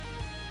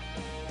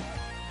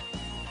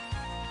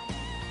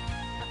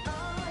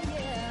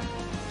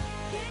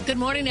Good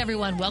morning,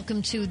 everyone.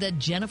 Welcome to the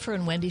Jennifer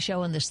and Wendy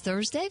Show on this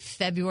Thursday,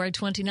 February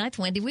 29th.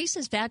 Wendy Weiss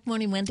is back.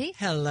 Morning, Wendy.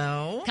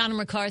 Hello. Connor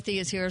McCarthy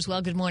is here as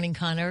well. Good morning,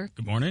 Connor.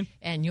 Good morning.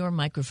 And your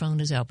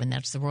microphone is open.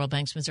 That's the Royal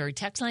Banks Missouri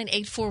text line,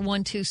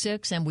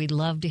 84126, and we'd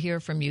love to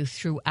hear from you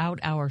throughout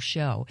our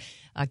show.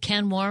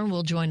 Ken Warren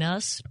will join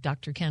us,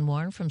 Dr. Ken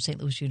Warren from St.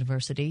 Louis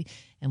University,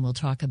 and we'll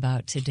talk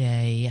about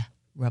today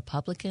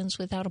Republicans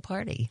without a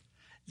party.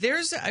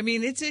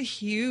 It's a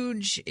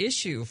huge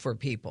issue for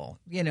people,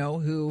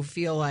 who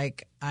feel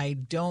like I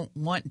don't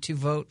want to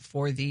vote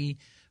for the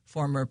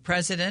former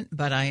president,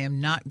 but I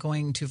am not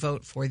going to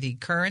vote for the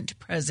current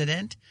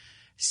president.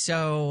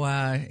 So,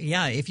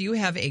 if you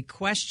have a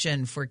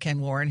question for Ken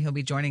Warren, he'll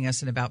be joining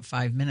us in about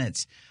 5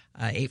 minutes.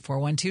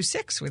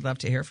 84126. We'd love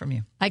to hear from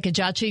you. Ike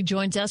Ajachi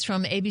joins us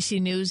from ABC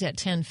News at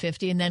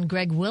 10:50, and then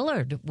Greg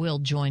Willard will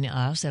join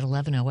us at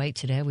 11:08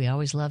 today. We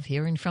always love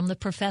hearing from the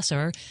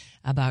professor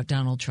about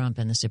Donald Trump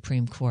and the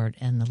Supreme Court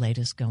and the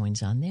latest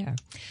goings on there.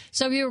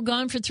 So you were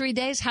gone for 3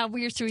 days. How were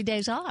your 3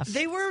 days off?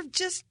 They were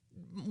just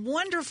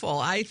wonderful.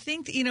 I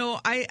think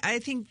I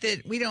think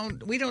that we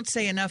don't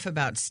say enough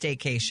about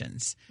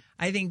staycations.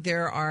 I think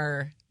there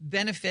are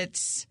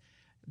benefits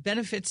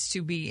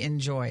to be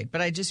enjoyed, but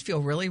I just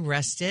feel really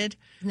rested.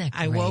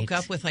 I woke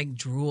up with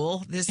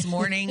drool this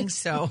morning,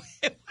 so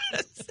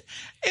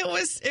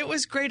it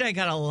was great. I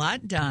got a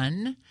lot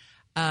done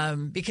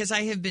because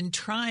I have been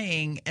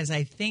trying, as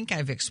I think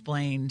I've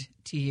explained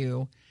to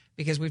you,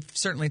 because we've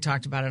certainly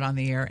talked about it on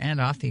the air and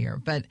off the air,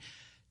 but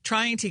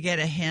trying to get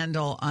a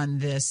handle on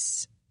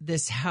this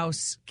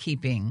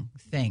housekeeping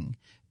thing,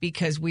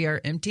 because we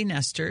are empty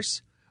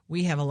nesters.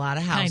 We have a lot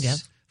of house. Kind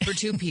of. For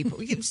two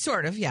people,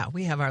 sort of, yeah.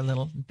 We have our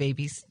little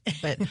babies,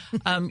 but we've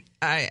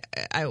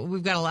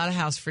got a lot of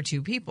house for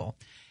two people.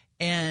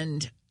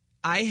 And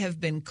I have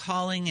been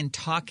calling and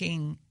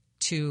talking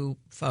to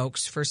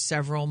folks for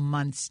several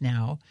months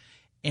now,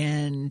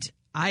 and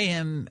I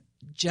am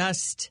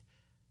just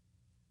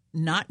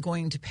not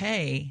going to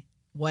pay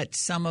what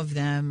some of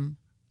them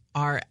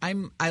are.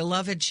 I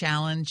love a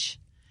challenge.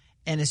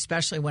 And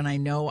especially when I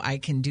know I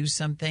can do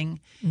something,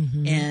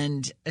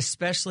 and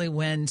especially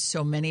when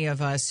so many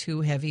of us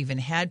who have even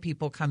had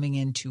people coming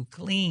in to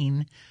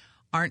clean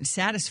aren't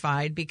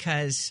satisfied,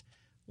 because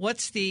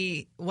what's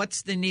the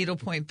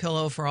needlepoint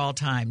pillow for all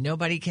time?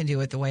 Nobody can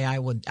do it the way I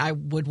would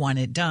want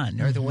it done,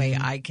 or the way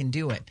I can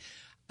do it.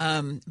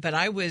 But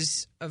I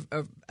was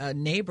a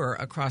neighbor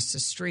across the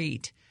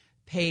street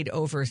paid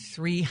over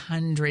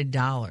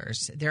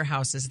 $300. Their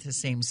house is the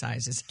same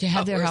size as to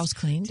have their house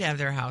cleaned. To have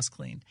their house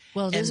cleaned.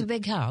 Well, it is a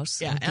big house.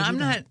 Yeah,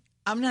 and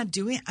I'm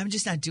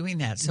just not doing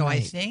that. So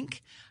right. I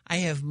think I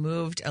have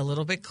moved a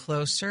little bit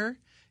closer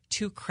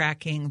to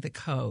cracking the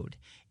code.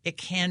 It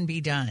can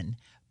be done,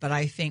 but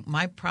I think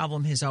my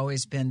problem has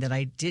always been that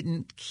I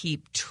didn't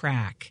keep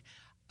track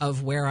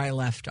of where I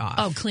left off.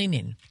 Oh,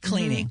 cleaning.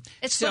 Mm-hmm.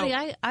 It's funny.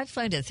 I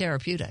find it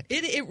therapeutic.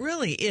 It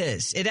really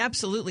is. It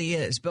absolutely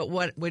is. But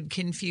what would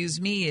confuse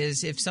me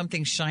is if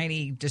something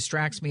shiny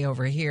distracts me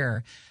over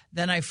here,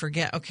 then I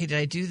forget, okay, did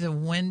I do the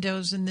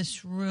windows in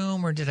this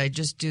room, or did I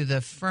just do the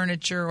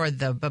furniture, or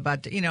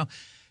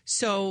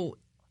so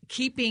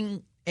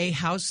keeping a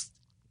housekeeping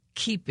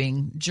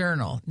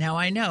journal. Now,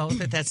 I know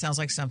that sounds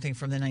like something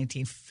from the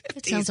 1950s.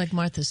 It sounds like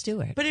Martha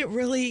Stewart. But it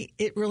really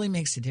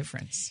makes a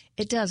difference.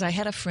 It does. I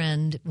had a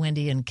friend,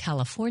 Wendy, in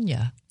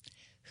California,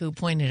 who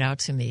pointed out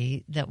to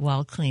me that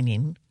while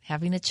cleaning,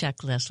 having a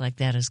checklist like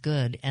that is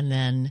good, and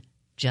then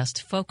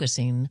just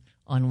focusing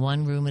on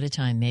one room at a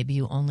time. Maybe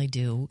you only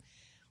do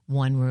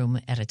one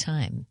room at a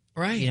time.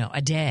 Right.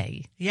 A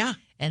day. Yeah.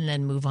 And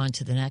then move on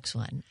to the next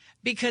one.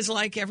 Because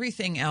like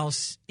everything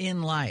else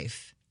in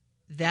life,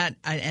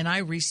 I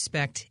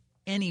respect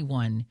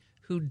anyone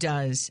who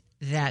does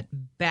that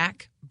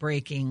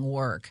back-breaking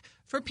work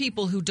for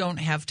people who don't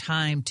have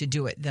time to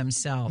do it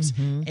themselves.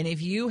 Mm-hmm. And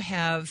if you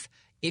have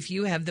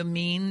the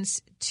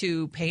means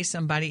to pay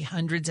somebody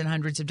hundreds and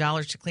hundreds of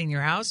dollars to clean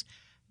your house,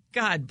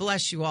 God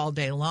bless you all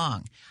day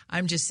long.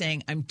 I'm just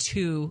saying I'm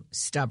too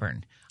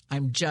stubborn.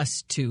 I'm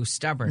just too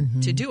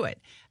stubborn to do it,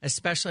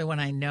 especially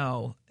when I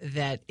know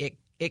that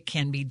it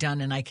can be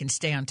done and I can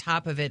stay on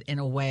top of it in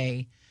a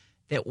way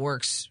that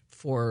works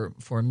for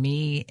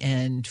me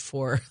and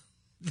for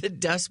the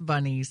dust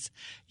bunnies,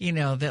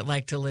 that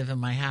like to live in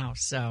my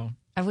house. So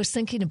I was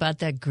thinking about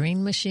that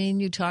green machine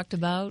you talked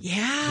about.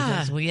 Yeah.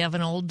 Because we have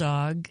an old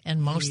dog,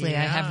 and mostly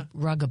I have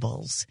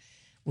ruggables,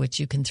 which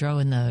you can throw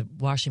in the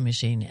washing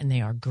machine, and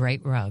they are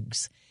great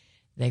rugs.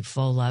 They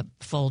fold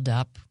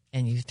up,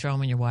 and you throw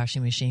them in your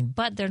washing machine.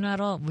 But they're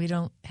not all. We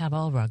don't have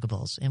all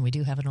ruggables, and we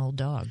do have an old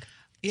dog.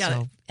 Yeah,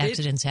 so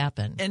accidents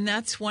happen. And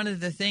that's one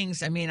of the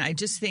things. I mean, I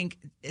just think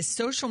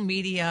social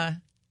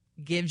media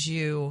gives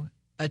you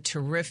a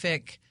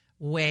terrific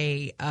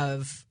way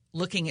of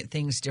looking at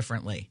things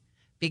differently,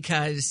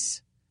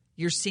 because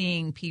you're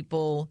seeing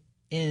people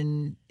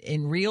in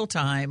real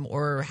time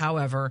or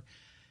however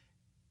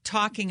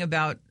talking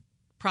about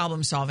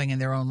problem solving in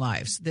their own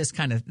lives, this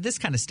kind of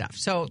stuff.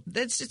 So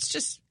it's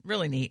just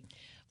really neat.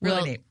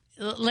 Really neat.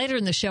 Later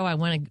in the show, I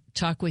want to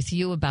talk with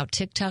you about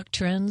TikTok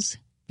trends,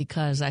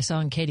 because I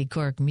saw in Katie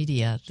Couric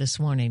Media this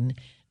morning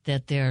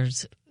that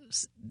there's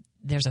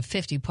a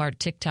 50-part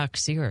TikTok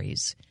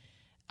series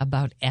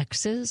about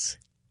exes.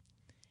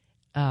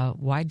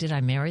 Why did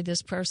I marry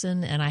this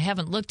person? And I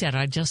haven't looked at it.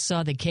 I just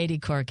saw the Katie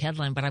Couric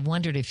headline, but I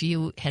wondered if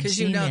you had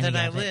seen any of it. Because you know that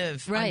I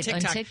live on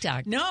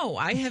TikTok. No,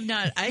 I have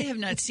not. I have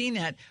not seen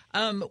that.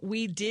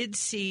 We did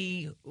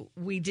see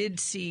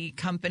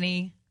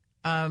Company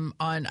on.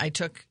 I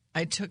took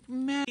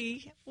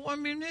Maggie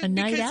a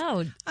night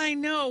out. I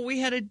know we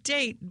had a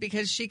date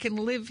because she can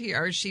live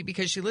here,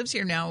 because she lives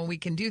here now, and we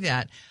can do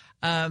that.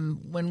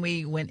 When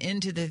we went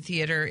into the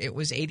theater, it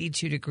was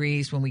 82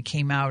 degrees. When we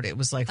came out, it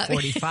was like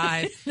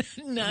 45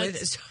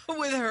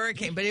 with a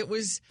hurricane. But it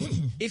was,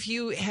 if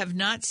you have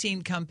not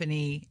seen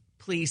Company,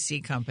 please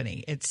see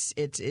Company. It's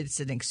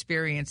an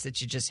experience that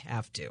you just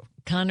have to.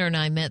 Connor and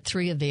I met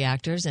 3 of the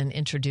actors and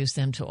introduced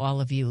them to all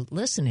of you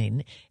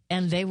listening,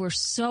 and they were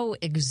so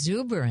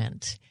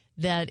exuberant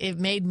that it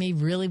made me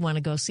really want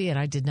to go see it.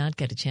 I did not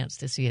get a chance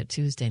to see it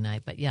Tuesday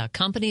night. But yeah,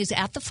 Company is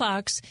at the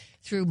Fox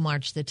through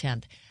March the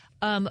 10th.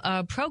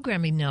 A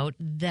programming note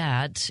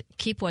that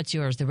Keep What's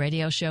Yours, the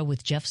radio show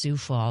with Jeff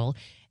Zufall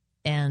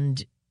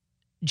and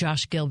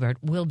Josh Gilbert,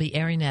 will be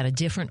airing at a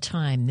different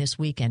time this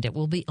weekend. It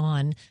will be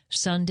on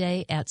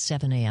Sunday at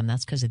 7 a.m.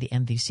 That's because of the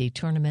MVC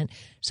tournament.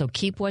 So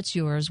Keep What's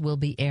Yours will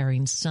be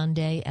airing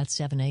Sunday at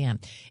 7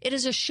 a.m. It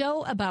is a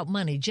show about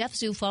money. Jeff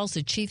Zufall is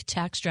the chief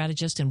tax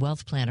strategist and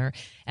wealth planner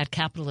at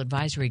Capital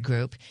Advisory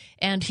Group,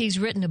 and he's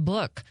written a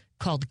book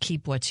called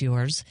Keep What's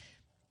Yours.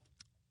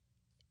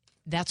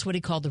 That's what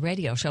he called the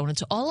radio show, and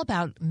it's all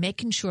about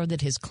making sure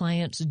that his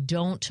clients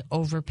don't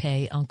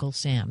overpay Uncle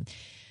Sam.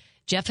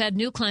 Jeff had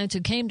new clients who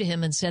came to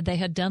him and said they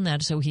had done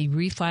that, so he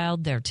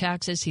refiled their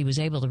taxes. He was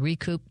able to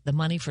recoup the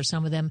money for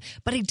some of them,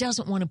 but he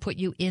doesn't want to put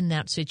you in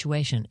that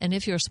situation. And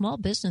if you're a small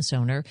business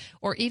owner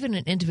or even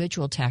an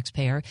individual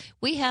taxpayer,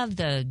 we have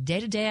the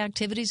day-to-day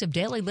activities of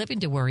daily living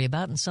to worry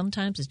about, and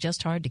sometimes it's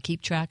just hard to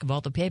keep track of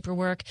all the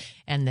paperwork,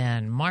 and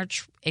then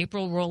March,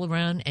 April roll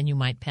around, and you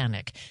might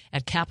panic.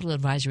 At Capital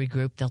Advisory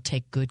Group, they'll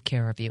take good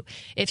care of you.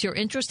 If you're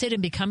interested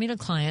in becoming a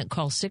client,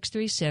 call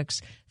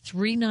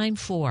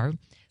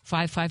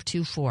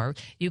 636-394-5524.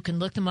 You can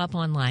look them up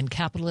online,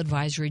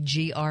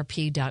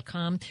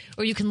 capitaladvisorygrp.com,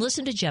 or you can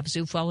listen to Jeff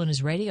Zufall on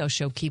his radio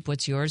show, Keep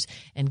What's Yours,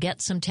 and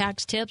get some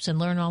tax tips and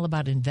learn all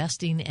about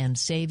investing and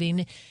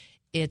saving.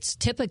 It's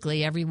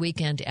typically every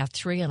weekend at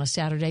 3 on a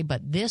Saturday,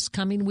 but this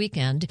coming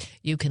weekend,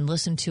 you can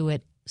listen to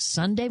it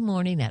Sunday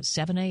morning at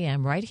 7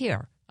 a.m. right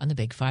here on the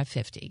Big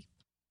 550.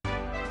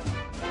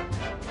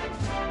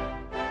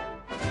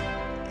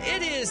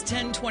 It is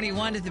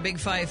 10:21 at the Big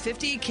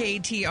 550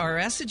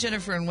 KTRS, the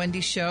Jennifer and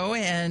Wendy show,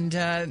 and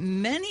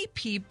many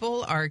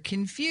people are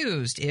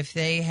confused if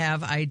they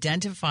have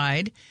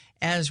identified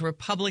as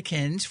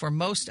Republicans for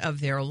most of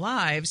their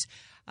lives,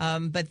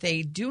 but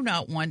they do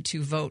not want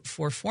to vote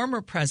for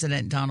former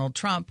President Donald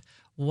Trump.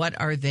 What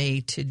are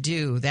they to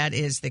do? That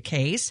is the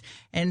case.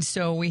 And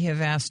so we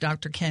have asked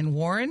Dr. Ken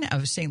Warren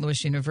of St.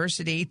 Louis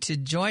University to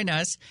join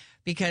us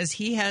because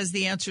he has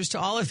the answers to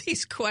all of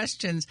these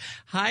questions.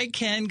 Hi,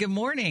 Ken. Good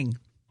morning.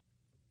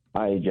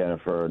 Hi,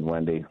 Jennifer and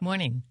Wendy.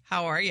 Morning.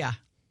 How are you?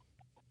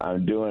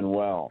 I'm doing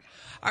well.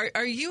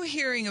 Are you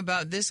hearing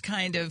about this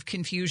kind of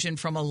confusion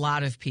from a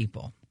lot of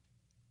people?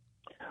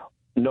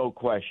 No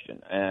question.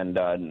 And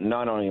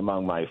not only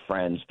among my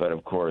friends, but,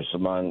 of course,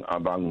 among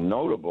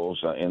notables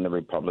in the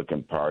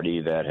Republican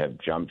Party that have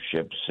jumped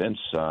ship since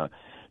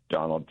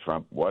Donald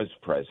Trump was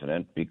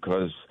president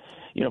because,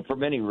 you know, for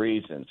many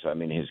reasons. I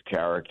mean, his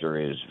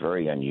character is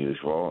very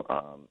unusual.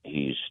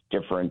 He's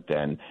different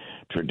than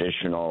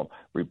traditional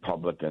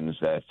Republicans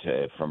that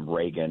from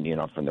Reagan, you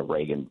know, from the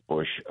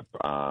Reagan-Bush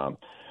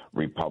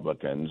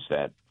Republicans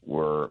that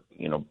were,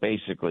 you know,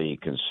 basically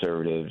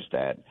conservatives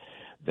that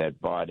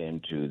bought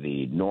into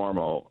the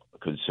normal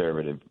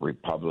conservative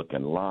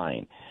Republican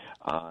line.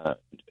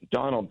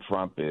 Donald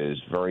Trump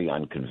is very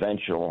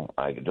unconventional.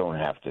 I don't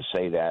have to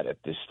say that at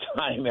this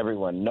time.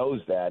 Everyone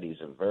knows that.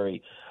 He's a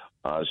very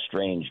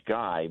strange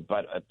guy,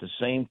 but at the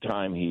same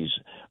time, he's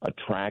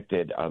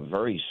attracted a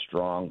very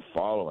strong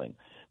following,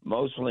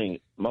 mostly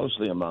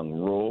among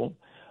rural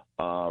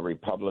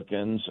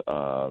Republicans,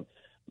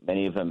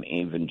 many of them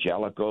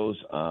evangelicals,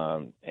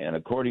 and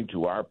according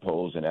to our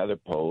polls and other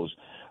polls,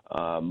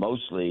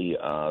 mostly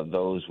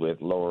those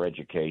with lower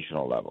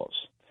educational levels.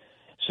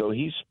 So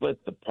he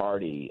split the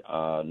party,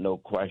 no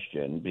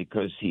question,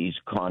 because he's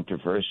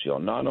controversial,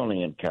 not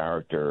only in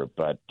character,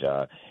 but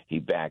he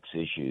backs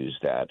issues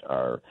that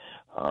are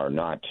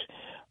not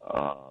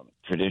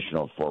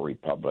traditional for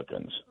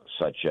Republicans,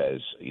 such as,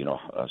 you know,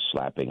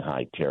 slapping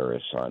high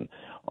tariffs on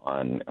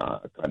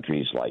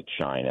countries like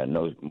China.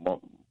 No,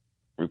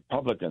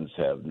 Republicans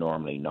have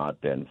normally not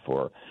been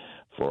for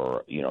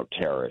you know,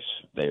 tariffs.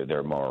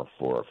 They're more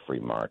for free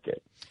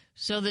market.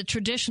 So the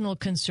traditional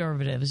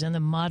conservatives and the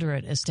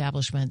moderate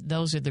establishment,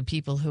 those are the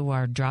people who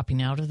are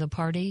dropping out of the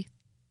party?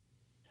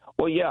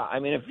 Well, yeah. I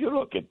mean, if you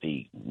look at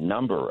the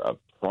number of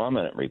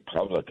prominent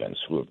Republicans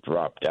who have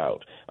dropped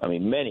out. I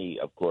mean, many,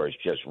 of course,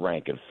 just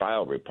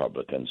rank-and-file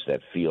Republicans that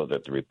feel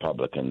that the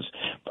Republicans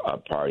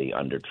Party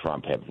under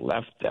Trump have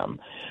left them.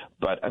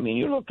 But, I mean,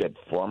 you look at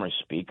former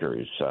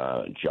speakers,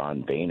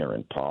 John Boehner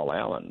and Paul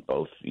Allen,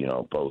 both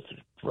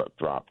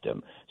dropped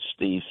him.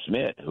 Steve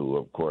Smith, who,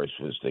 of course,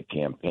 was the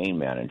campaign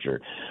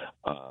manager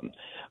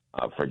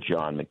for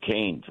John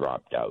McCain,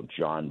 dropped out.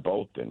 John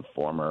Bolton,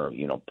 former,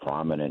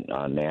 prominent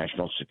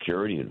national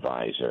security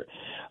advisor.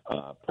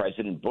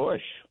 President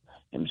Bush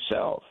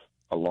himself,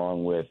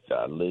 along with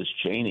Liz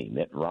Cheney,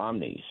 Mitt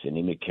Romney,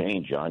 Cindy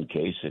McCain, John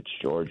Kasich,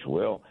 George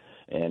Will,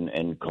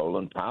 and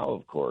Colin Powell,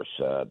 of course,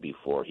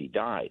 before he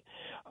died.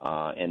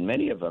 And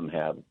many of them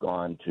have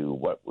gone to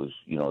what was,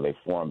 they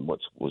formed what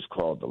was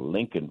called the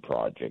Lincoln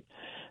Project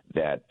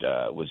that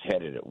was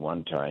headed at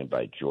one time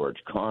by George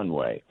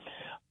Conway.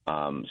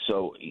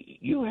 So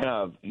you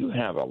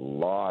have a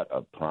lot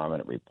of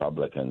prominent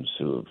Republicans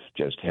who've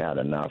just had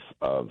enough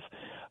of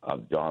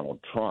Donald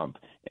Trump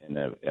and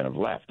have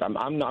left.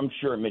 I'm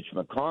sure Mitch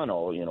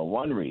McConnell.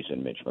 One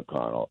reason Mitch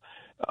McConnell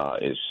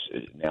is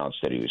announced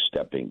that he was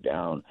stepping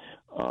down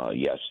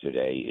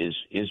yesterday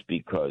is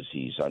because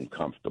he's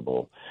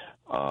uncomfortable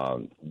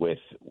with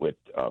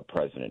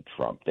President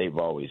Trump. They've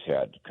always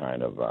had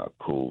kind of a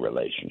cool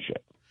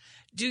relationship.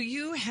 Do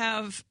you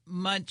have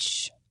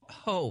much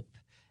hope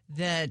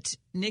that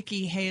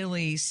Nikki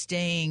Haley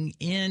staying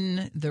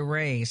in the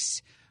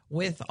race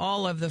with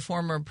all of the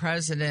former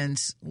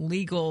president's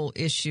legal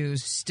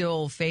issues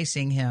still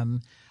facing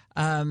him,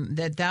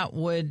 that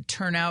would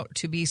turn out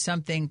to be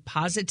something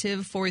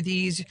positive for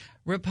these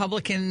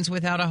Republicans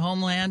without a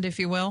homeland, if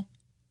you will?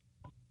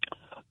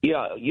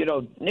 Yeah,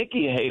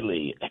 Nikki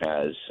Haley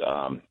has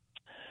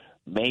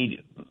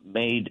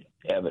made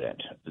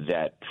evident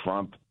that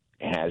Trump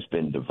has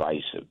been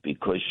divisive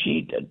because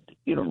she,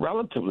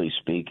 relatively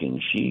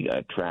speaking, she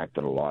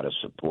attracted a lot of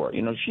support.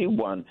 She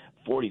won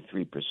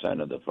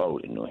 43% of the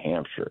vote in New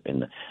Hampshire.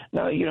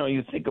 Now,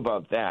 you think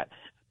about that.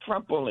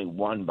 Trump only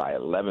won by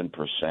 11%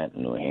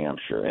 in New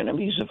Hampshire, and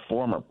he's a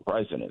former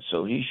president,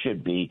 so he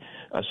should be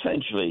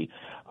essentially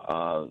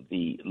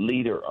the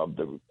leader of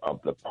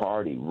the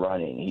party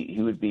running.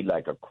 He would be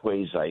like a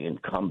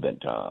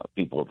quasi-incumbent.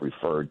 People have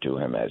referred to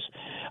him as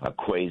a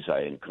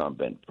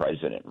quasi-incumbent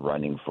president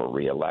running for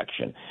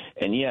re-election,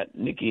 and yet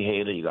Nikki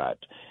Haley got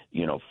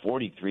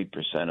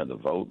 43% of the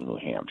vote in New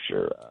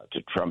Hampshire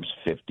to Trump's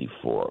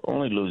 54,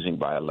 only losing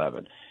by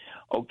 11.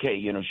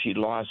 Okay, she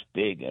lost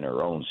big in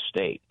her own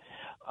state.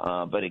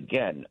 But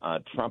again,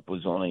 Trump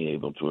was only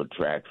able to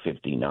attract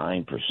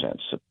 59%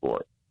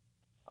 support.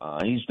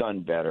 He's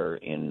done better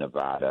in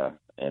Nevada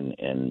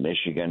and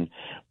Michigan,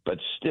 but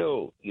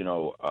still,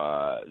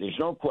 there's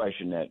no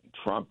question that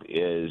Trump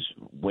is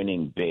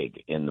winning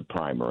big in the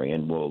primary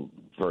and will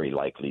very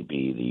likely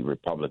be the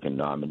Republican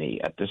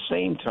nominee. At the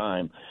same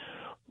time,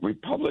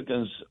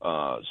 Republicans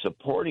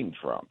supporting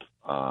Trump,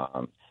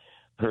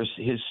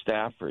 his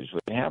staffers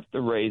would have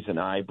to raise an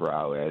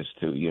eyebrow as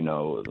to,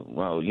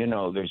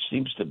 there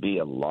seems to be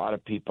a lot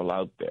of people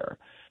out there,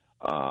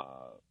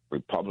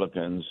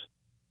 Republicans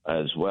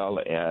as well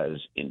as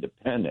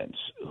independents,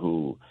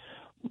 who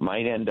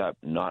might end up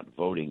not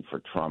voting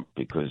for Trump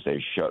because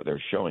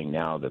they're showing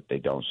now that they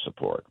don't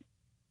support.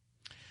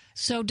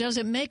 So does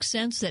it make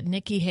sense that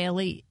Nikki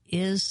Haley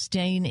is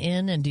staying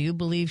in, and do you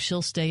believe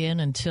she'll stay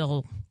in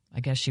until, I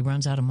guess, she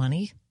runs out of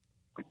money?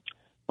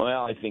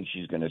 Well, I think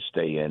she's going to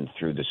stay in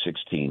through the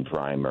 16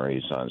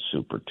 primaries on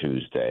Super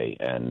Tuesday,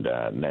 and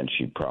then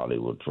she probably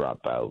will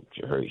drop out.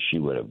 She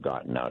would have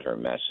gotten out her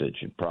message.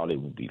 It probably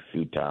would be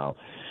futile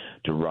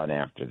to run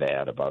after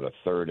that. About a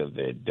third of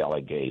the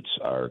delegates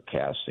are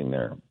casting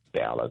their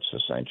ballots,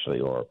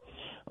 essentially, or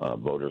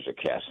voters are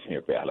casting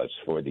their ballots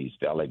for these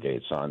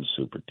delegates on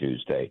Super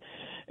Tuesday.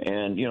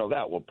 And,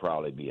 that will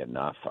probably be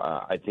enough.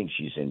 I think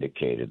she's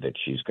indicated that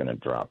she's going to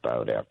drop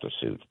out after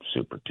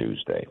Super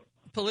Tuesday.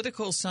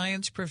 Political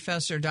science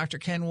professor Dr.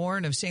 Ken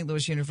Warren of St.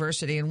 Louis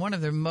University, and one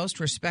of the most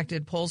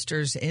respected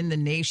pollsters in the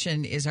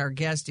nation, is our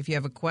guest. If you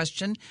have a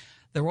question,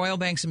 the Royal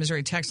Banks of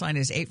Missouri text line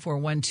is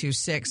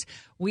 84126.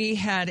 We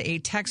had a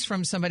text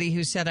from somebody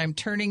who said, I'm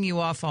turning you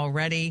off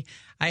already.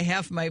 I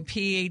have my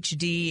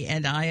PhD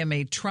and I am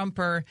a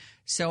Trumper,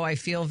 so I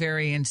feel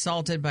very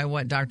insulted by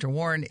what Dr.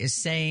 Warren is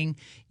saying.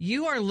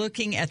 You are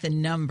looking at the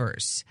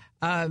numbers.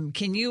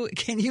 Can you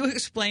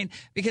explain?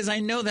 Because I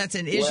know that's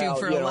an issue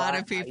for a lot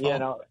of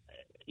people.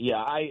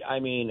 I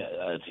mean,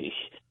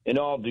 in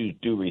all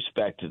due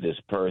respect to this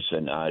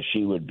person,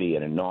 she would be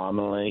an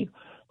anomaly,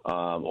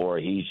 or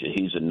he's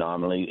an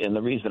anomaly. And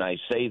the reason I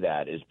say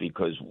that is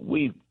because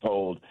we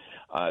polled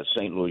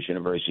St. Louis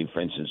University,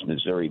 for instance,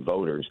 Missouri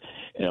voters,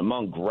 and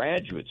among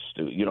graduates,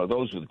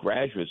 those with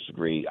graduate's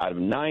degree, out of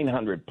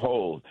 900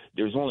 polled,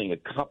 there's only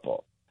a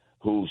couple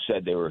who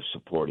said they were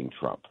supporting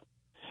Trump.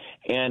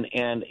 And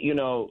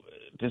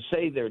to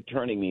say they're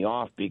turning me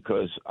off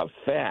because of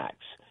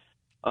facts,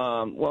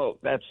 Well,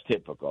 that's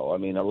typical. I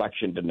mean,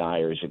 election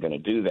deniers are going to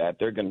do that.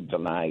 They're going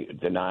to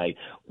deny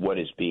what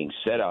is being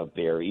said out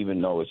there,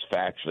 even though it's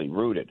factually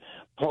rooted.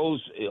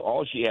 Polls,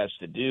 all she has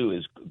to do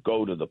is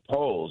go to the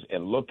polls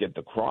and look at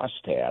the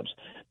crosstabs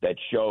that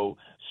show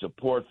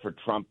support for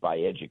Trump by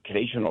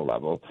educational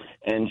level,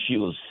 and she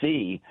will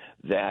see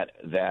that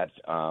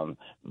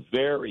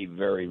very,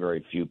 very,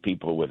 very few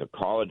people with a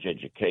college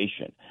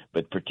education,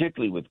 but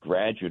particularly with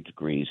graduate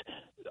degrees,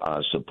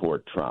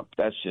 support Trump.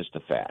 That's just a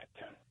fact.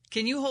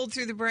 Can you hold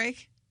through the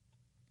break?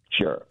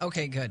 Sure.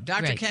 Okay, good.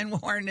 Dr. Great. Ken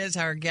Warren is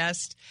our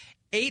guest.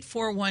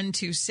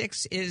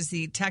 84126 is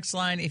the text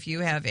line if you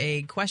have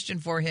a question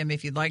for him.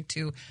 If you'd like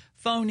to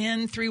phone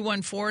in,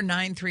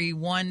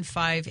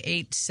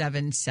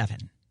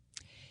 314-931-5877.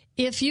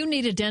 If you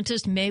need a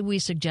dentist, may we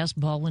suggest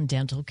Baldwin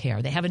Dental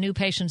Care? They have a new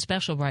patient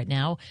special right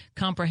now,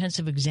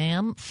 comprehensive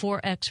exam, 4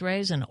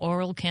 x-rays, an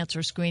oral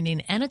cancer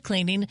screening, and a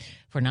cleaning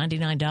for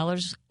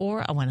 $99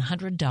 or a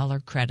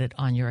 $100 credit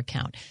on your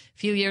account. A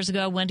few years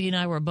ago, Wendy and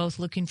I were both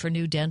looking for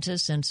new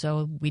dentists, and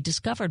so we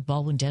discovered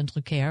Baldwin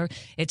Dental Care.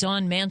 It's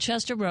on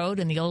Manchester Road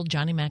in the old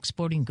Johnny Mac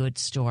Sporting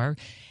Goods store,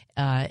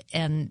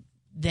 and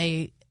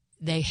they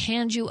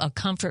hand you a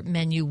comfort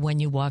menu when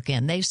you walk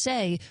in. They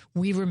say,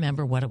 we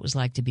remember what it was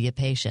like to be a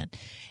patient.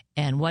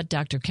 And what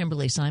Dr.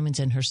 Kimberly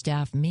Simons and her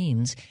staff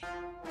means.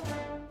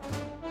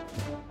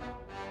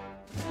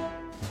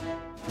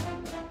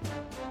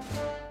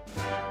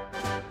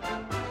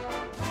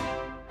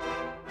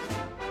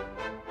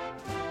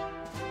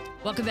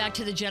 Welcome back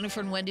to the Jennifer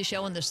and Wendy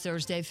Show on this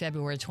Thursday,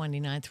 February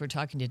 29th. We're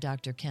talking to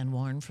Dr. Ken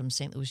Warren from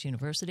St. Louis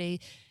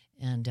University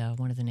and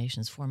one of the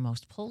nation's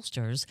foremost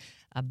pollsters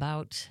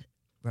about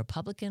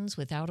Republicans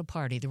without a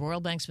party. The Royal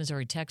Banks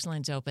Missouri text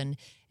line's open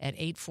at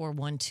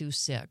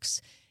 84126,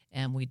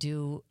 and we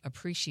do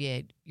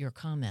appreciate your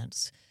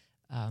comments.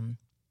 And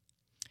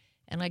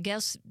I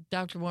guess,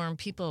 Dr. Warren,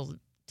 people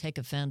take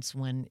offense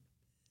when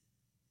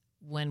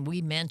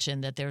we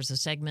mention that there's a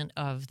segment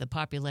of the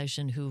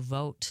population who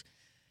vote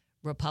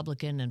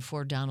Republican and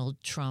for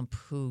Donald Trump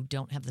who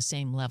don't have the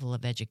same level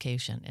of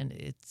education. And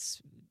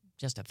it's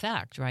just a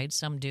fact, right?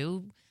 Some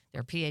do. There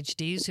are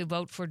PhDs who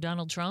vote for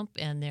Donald Trump,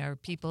 and there are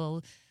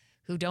people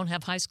who don't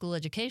have high school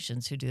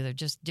educations who do. They're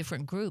just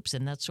different groups,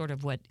 and that's sort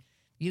of what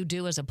you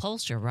do as a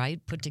pollster,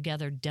 right? Put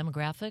together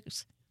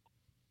demographics?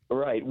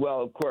 Right.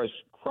 Well, of course,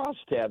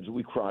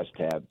 we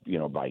crosstab,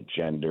 by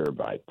gender,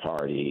 by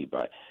party,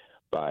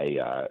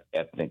 by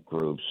ethnic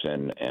groups,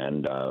 and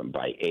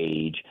by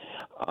age,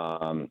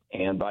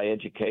 and by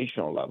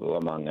educational level,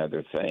 among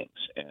other things.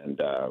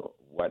 And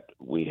what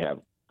we have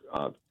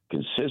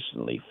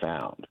consistently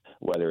found,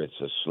 whether it's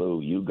a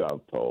SLU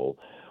YouGov poll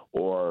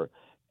or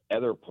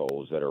other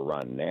polls that are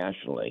run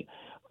nationally,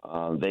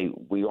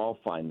 we all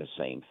find the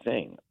same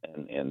thing,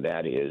 and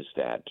that is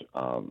that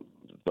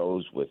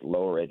those with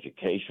lower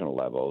educational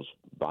levels,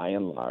 by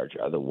and large,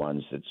 are the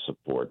ones that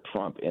support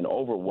Trump, and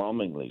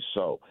overwhelmingly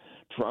so.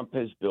 Trump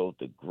has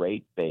built a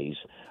great base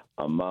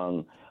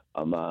among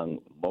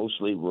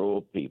mostly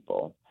rural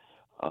people,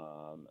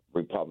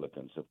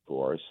 Republicans, of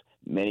course,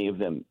 many of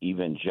them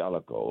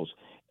evangelicals,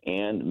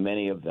 and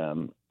many of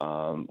them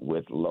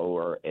with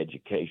lower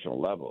educational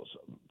levels.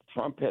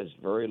 Trump has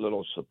very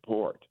little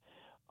support.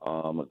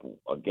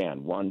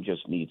 Again, one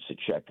just needs to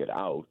check it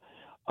out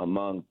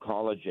among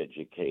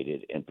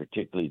college-educated and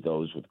particularly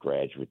those with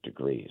graduate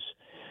degrees.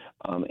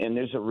 And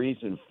there's a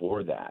reason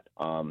for that.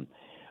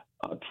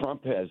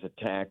 Trump has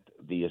attacked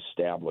the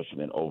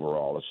establishment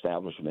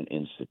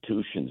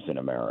institutions in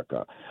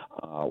America,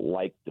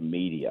 like the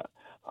media,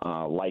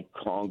 like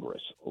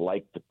Congress,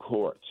 like the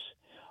courts,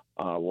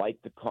 like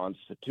the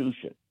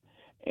Constitution.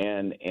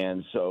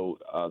 And so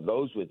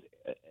those with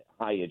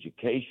high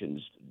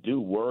educations do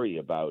worry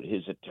about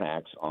his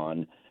attacks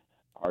on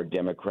our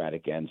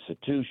democratic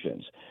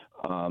institutions,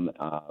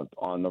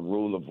 on the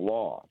rule of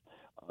law.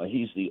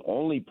 He's the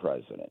only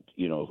president,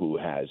 who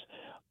has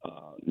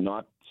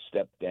not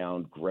stepped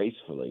down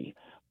gracefully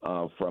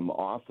from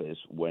office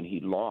when he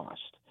lost.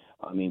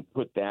 I mean,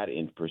 put that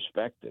in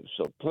perspective.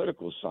 So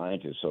political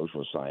scientists,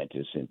 social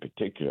scientists in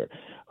particular,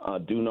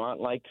 do not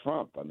like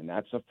Trump. I mean,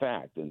 that's a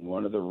fact. And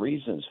one of the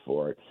reasons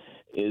for it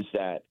is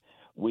that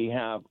we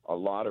have a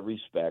lot of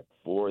respect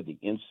for the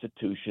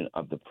institution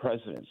of the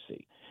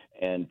presidency.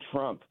 And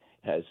Trump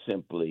has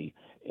simply,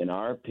 in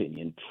our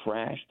opinion,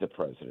 trashed the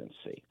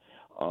presidency,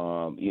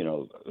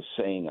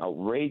 saying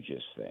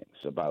outrageous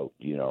things about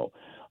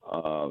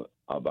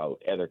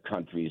other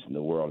countries in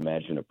the world.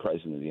 Imagine a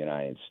president of the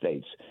United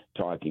States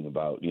talking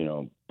about,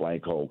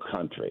 blank hole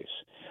countries.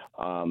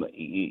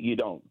 You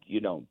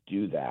don't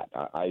do that.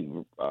 I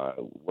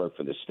work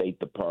for the State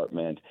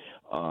Department,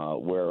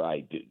 where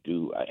I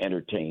do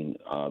entertain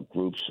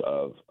groups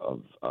of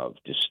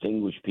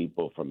distinguished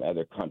people from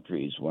other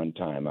countries. One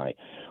time I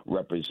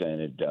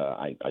represented,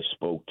 I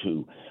spoke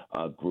to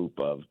a group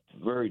of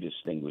very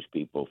distinguished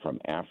people from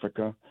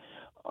Africa,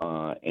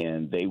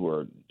 and they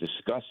were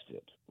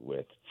disgusted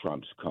with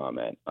Trump's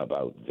comment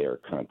about their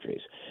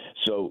countries.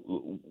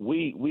 So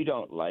we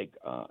don't like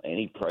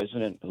any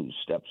president who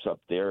steps up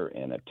there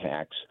and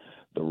attacks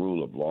the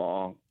rule of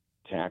law,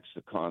 attacks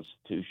the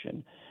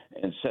Constitution,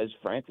 and says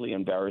frankly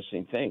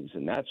embarrassing things.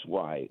 And that's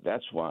why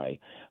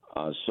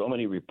so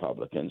many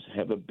Republicans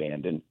have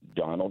abandoned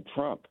Donald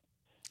Trump.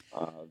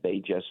 They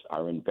just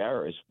are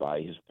embarrassed by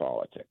his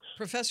politics.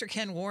 Professor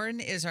Ken Warren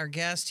is our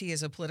guest. He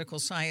is a political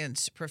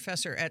science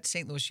professor at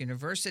St. Louis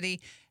University.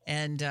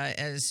 And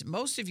as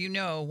most of you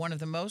know, one of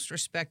the most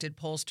respected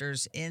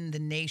pollsters in the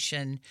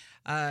nation.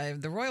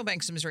 The Royal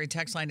Banks of Missouri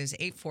text line is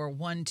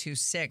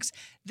 84126.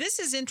 This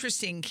is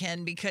interesting,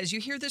 Ken, because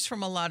you hear this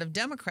from a lot of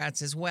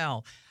Democrats as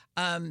well.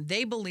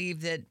 They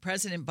believe that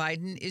President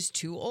Biden is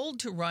too old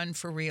to run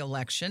for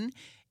re-election.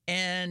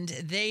 And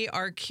they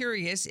are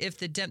curious if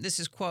this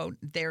is quote,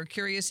 they're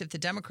curious if the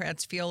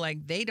Democrats feel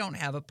like they don't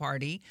have a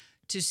party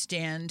to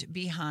stand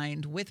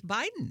behind with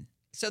Biden.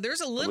 So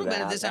there's a little bit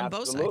of this on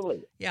both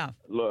sides. Yeah.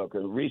 Look, a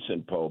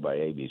recent poll by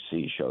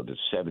ABC showed that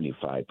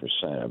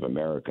 75% of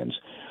Americans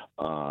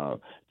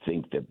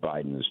think that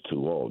Biden is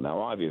too old. Now,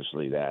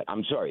 obviously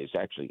it's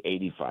actually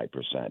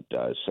 85%.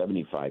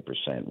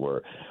 75%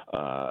 were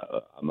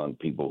among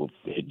people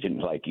who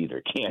didn't like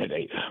either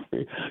candidate,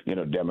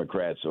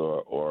 Democrats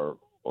or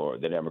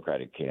the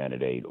Democratic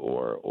candidate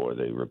or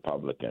the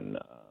Republican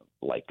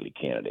likely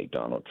candidate,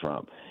 Donald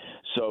Trump.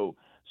 So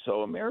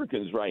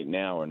Americans right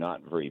now are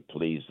not very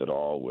pleased at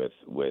all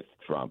with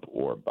Trump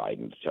or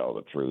Biden, to tell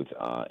the truth,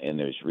 and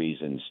there's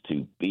reasons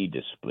to be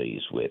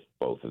displeased with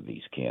both of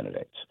these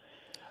candidates.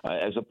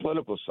 As a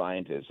political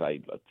scientist, I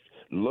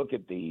look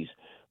at these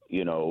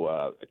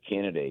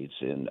candidates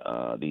in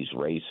these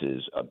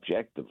races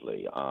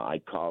objectively. I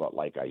call it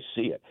like I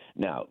see it.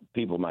 Now,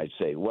 people might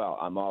say, well,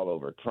 I'm all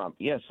over Trump.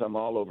 Yes, I'm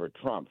all over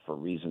Trump for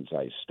reasons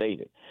I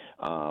stated.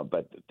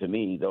 But to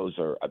me, those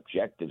are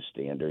objective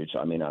standards.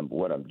 I mean,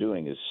 what I'm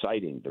doing is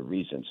citing the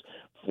reasons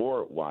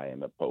for why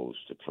I'm opposed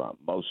to Trump,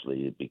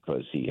 mostly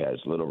because he has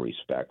little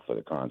respect for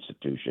the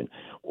Constitution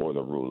or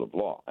the rule of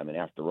law. I mean,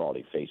 after all,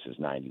 he faces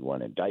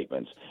 91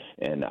 indictments,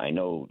 and I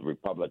know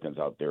Republicans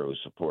out there who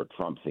support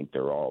Trump think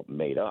they're all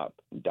made up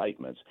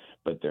indictments,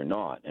 but they're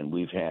not. And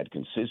we've had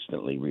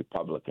consistently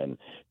Republican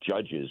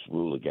judges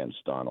rule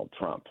against Donald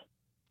Trump.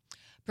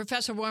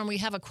 Professor Warren, we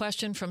have a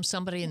question from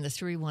somebody in the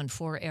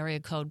 314 area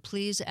code.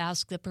 Please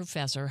ask the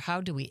professor, how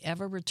do we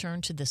ever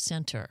return to the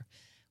center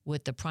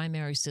with the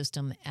primary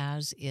system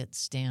as it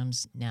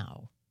stands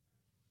now?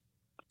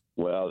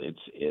 Well, it's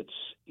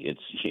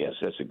yes,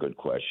 that's a good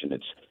question.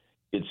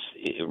 It's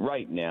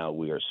right now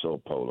we are so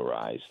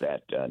polarized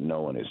that no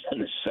one is in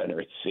the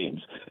center, it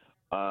seems.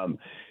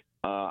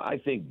 I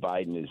think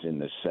Biden is in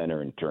the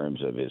center in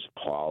terms of his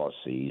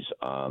policies.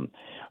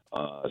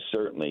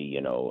 Certainly,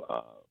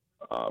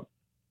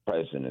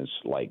 presidents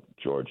like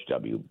George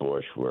W.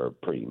 Bush were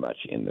pretty much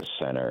in the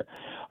center.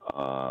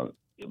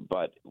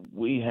 But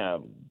we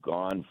have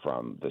gone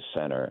from the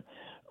center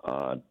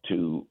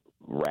to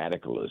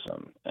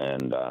radicalism,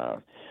 and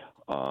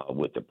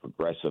with the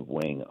progressive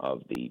wing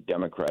of the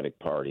Democratic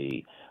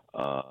Party,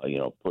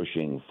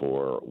 pushing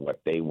for what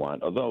they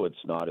want, although it's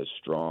not as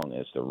strong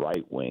as the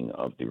right wing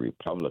of the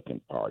Republican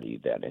Party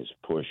that has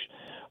pushed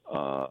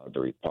the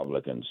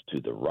Republicans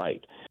to the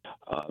right.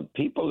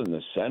 People in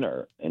the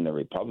center in the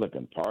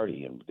Republican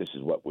Party, and this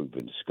is what we've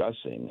been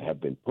discussing,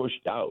 have been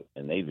pushed out,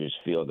 and they just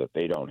feel that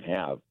they don't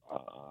have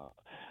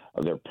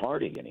their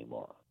party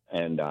anymore.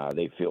 And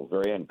they feel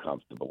very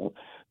uncomfortable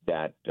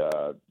that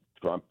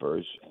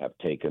Trumpers have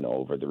taken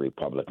over the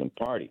Republican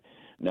Party.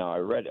 Now,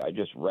 I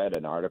just read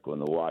an article in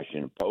the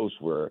Washington Post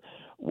where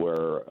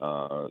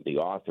the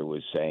author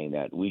was saying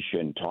that we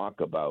shouldn't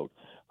talk about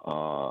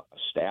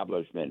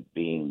establishment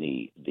being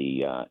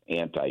the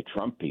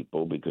anti-Trump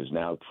people, because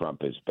now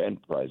Trump has been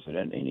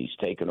president and he's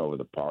taken over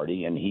the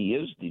party, and he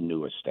is the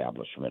new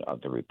establishment of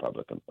the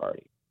Republican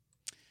Party.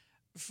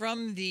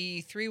 From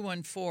the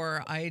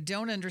 314, I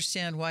don't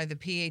understand why the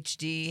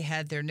PhD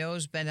had their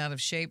nose bent out of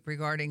shape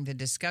regarding the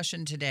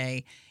discussion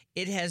today.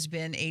 It has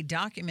been a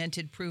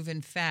documented,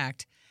 proven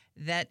fact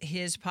that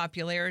his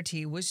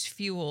popularity was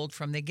fueled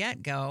from the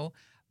get-go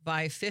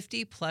by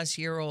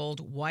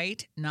 50-plus-year-old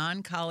white,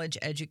 non-college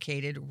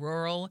educated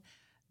rural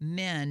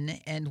men.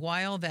 And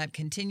while that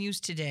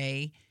continues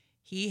today,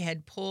 he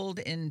had polled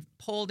in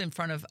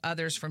front of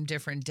others from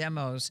different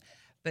demos,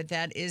 but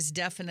that is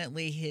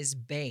definitely his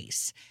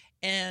base.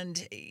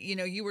 And,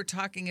 you were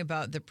talking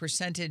about the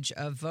percentage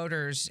of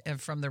voters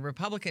from the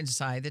Republican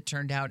side that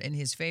turned out in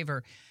his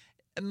favor.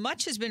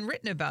 Much has been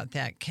written about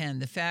that, Ken,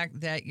 the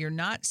fact that you're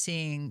not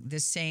seeing the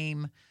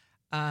same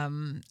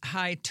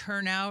high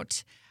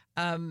turnout.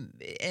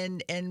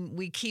 And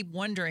we keep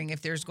wondering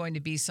if there's going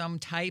to be some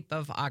type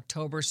of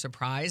October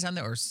surprise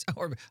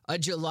or a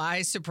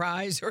July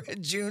surprise or a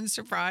June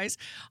surprise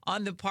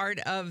on the part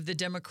of the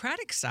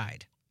Democratic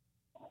side.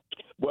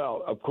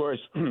 Well, of course,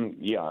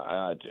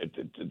 yeah.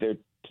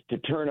 They're the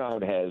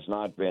turnout has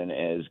not been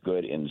as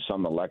good in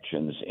some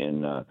elections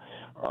in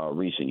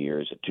recent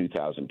years,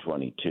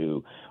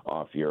 2022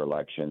 off-year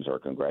elections or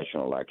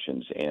congressional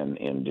elections, and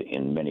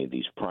in many of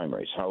these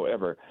primaries.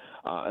 However,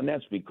 and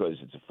that's because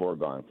it's a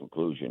foregone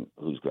conclusion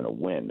who's going to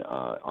win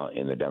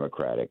in the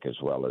Democratic as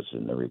well as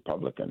in the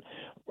Republican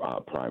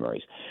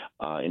primaries.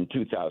 In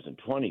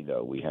 2020,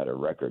 though, we had a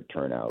record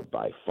turnout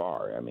by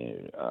far. I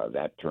mean,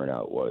 that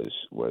turnout was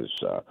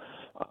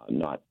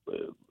not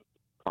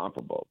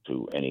comparable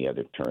to any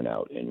other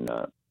turnout in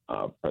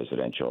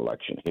presidential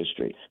election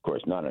history. Of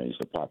course, not only is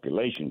the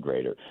population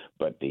greater,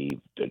 but the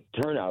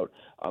turnout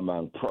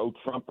among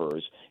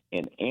pro-Trumpers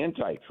and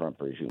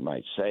anti-Trumpers, you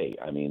might say.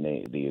 I mean,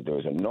 there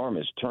was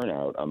enormous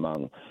turnout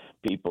among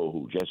people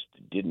who just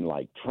didn't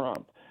like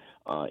Trump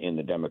in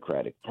the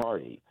Democratic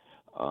Party.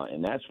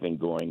 And that's been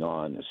going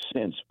on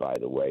since, by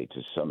the way,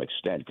 to some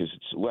extent, because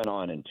it went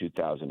on in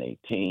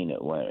 2018.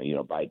 It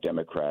went, by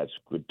Democrats,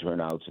 good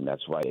turnouts, and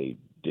that's why they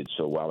did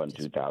so well in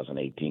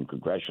 2018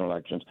 congressional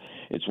elections.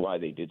 It's why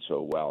they did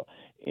so well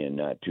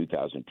in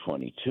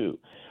 2022.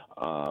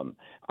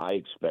 I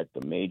expect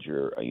a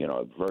major,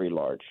 very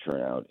large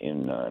turnout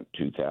in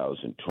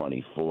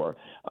 2024,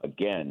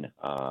 again,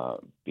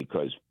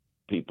 because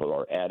people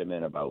are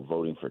adamant about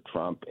voting for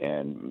Trump,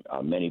 and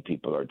many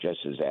people are just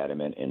as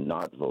adamant in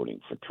not voting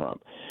for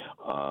Trump.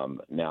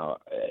 Now,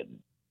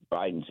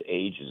 Biden's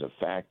age is a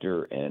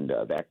factor, and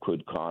that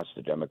could cost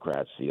the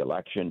Democrats the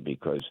election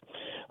because,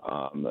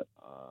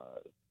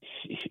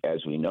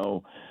 as we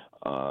know,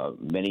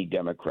 many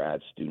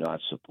Democrats do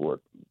not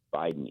support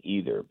Biden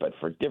either, but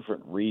for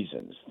different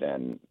reasons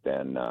than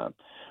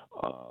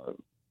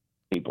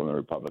people in the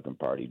Republican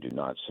Party do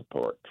not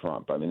support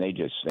Trump. I mean, they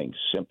just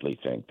simply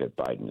think that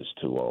Biden is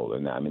too old.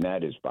 And I mean,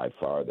 that is by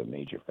far the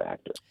major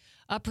factor.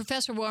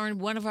 Professor Warren,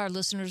 one of our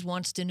listeners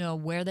wants to know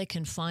where they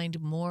can find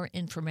more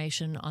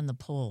information on the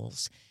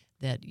polls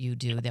that you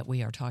do that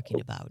we are talking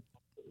about.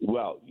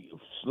 Well,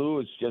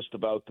 SLU is just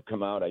about to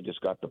come out. I just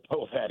got the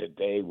poll that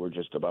day. We're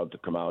just about to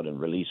come out and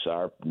release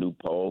our new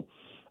poll.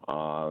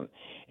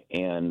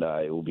 And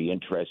it will be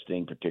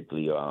interesting,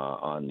 particularly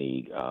on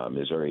the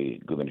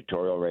Missouri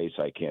gubernatorial race.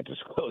 I can't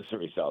disclose the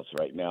results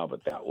right now,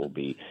 but that will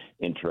be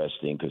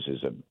interesting because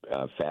there's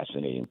a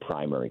fascinating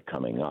primary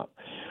coming up.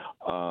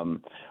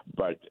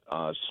 But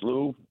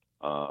SLU,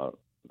 our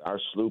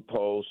SLU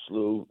poll,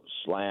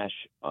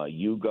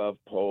 SLU/YouGov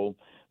poll,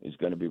 is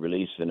going to be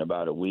released in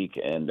about a week,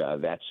 and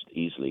that's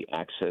easily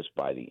accessed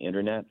by the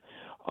Internet.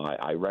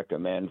 I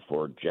recommend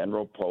for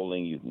general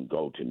polling, you can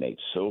go to Nate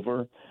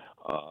Silver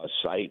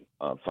site,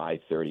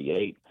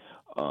 538.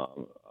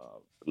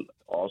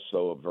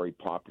 Also, a very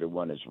popular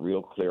one is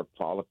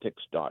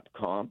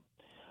realclearpolitics.com.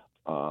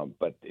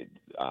 But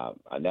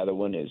another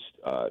one is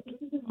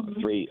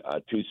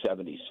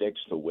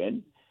 276 to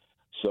win.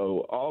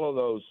 So all of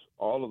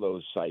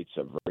those sites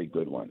are very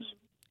good ones.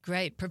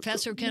 Great.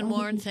 Professor Ken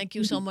Warren, thank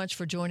you so much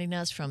for joining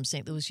us from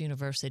St. Louis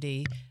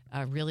University.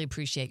 I really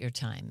appreciate your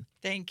time.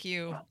 Thank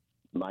you.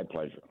 My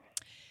pleasure.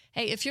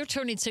 Hey, if you're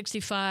turning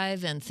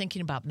 65 and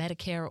thinking about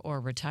Medicare or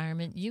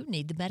retirement, you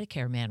need the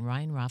Medicare man,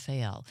 Ryan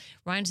Raphael.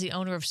 Ryan's the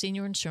owner of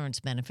Senior Insurance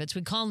Benefits.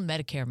 We call him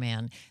Medicare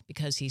Man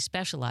because he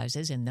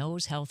specializes in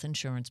those health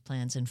insurance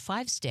plans in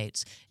 5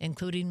 states,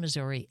 including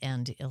Missouri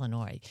and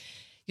Illinois.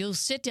 You'll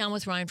sit down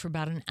with Ryan for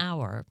about an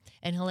hour,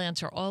 and he'll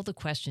answer all the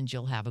questions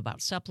you'll have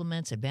about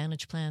supplements,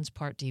 Advantage plans,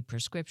 Part D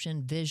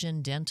prescription,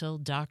 vision, dental,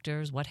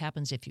 doctors, what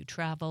happens if you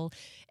travel.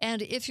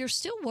 And if you're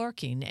still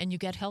working and you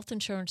get health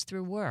insurance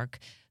through work,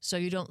 so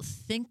you don't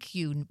think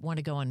you want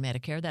to go on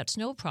Medicare, that's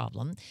no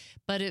problem.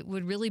 But it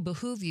would really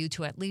behoove you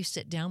to at least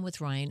sit down with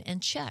Ryan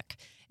and check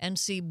and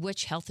see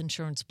which health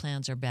insurance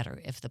plans are better.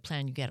 If the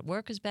plan you get at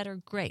work is better,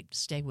 great,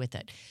 stay with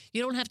it.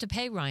 You don't have to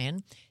pay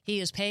Ryan.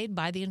 He is paid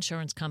by the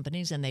insurance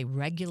companies, and they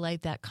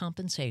regulate that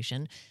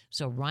compensation.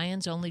 So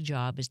Ryan's only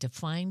job is to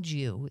find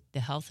you the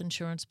health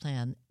insurance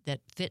plan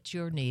that fits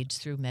your needs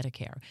through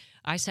Medicare.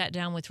 I sat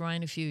down with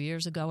Ryan a few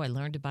years ago. I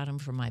learned about him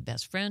from my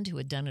best friend who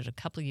had done it a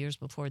couple of years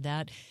before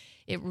that.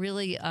 It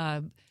really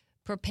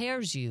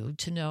prepares you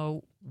to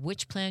know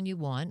which plan you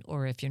want,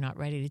 or if you're not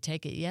ready to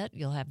take it yet,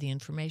 you'll have the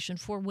information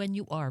for when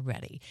you are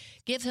ready.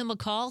 Give him a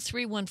call,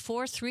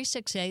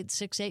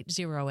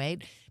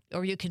 314-368-6808,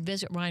 or you can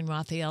visit Ryan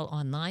Raphael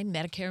online,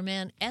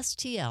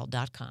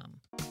 MedicareManSTL.com.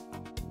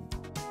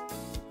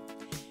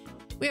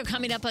 We are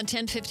coming up on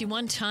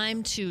 10:51,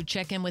 time to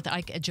check in with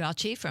Ike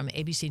Ejiochi from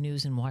ABC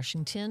News in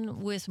Washington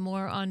with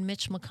more on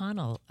Mitch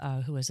McConnell,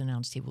 who has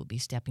announced he will be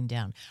stepping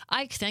down.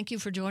 Ike, thank you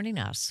for joining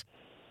us.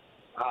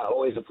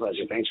 Always a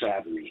pleasure. Thanks for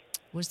having me.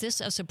 Was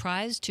this a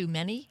surprise to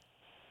many?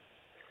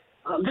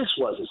 This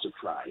was a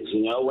surprise.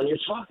 When you're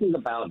talking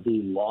about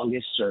the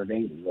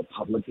longest-serving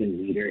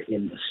Republican leader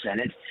in the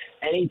Senate,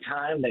 any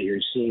time that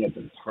you're seeing a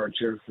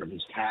departure from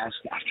his task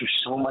after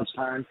so much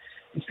time,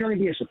 it's going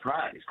to be a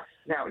surprise.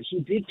 Now,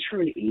 he did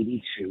turn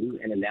 82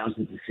 and announced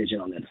the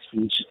decision on that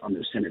speech on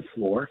the Senate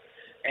floor.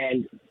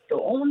 And the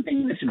only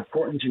thing that's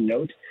important to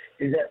note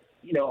is that,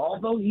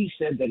 although he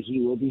said that he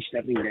will be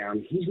stepping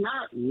down, he's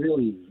not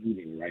really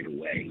leaving right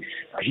away.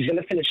 He's going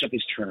to finish up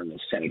his term as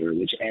senator,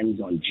 which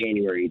ends on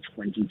January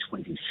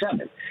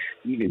 2027.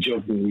 He even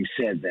jokingly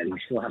said that he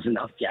still has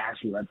enough gas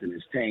left in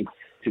his tank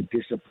to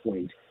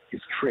disappoint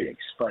his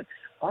critics. But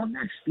on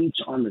that speech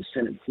on the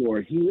Senate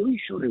floor, he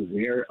really showed a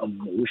rare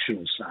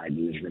emotional side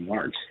in his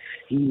remarks.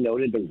 He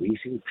noted the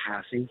recent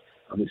passing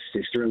of his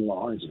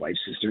sister-in-law, his wife's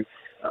sister,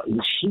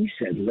 which he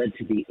said led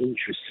to the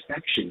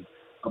introspection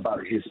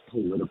about his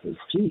political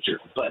future.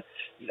 But,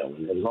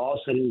 when it was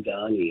all said and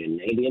done, he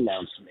made the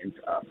announcement.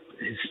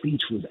 His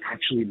speech was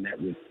actually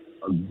met with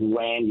a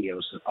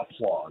grandiose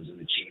applause in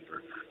the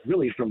chamber,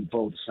 really from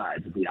both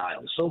sides of the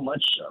aisle, so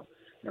much so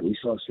that we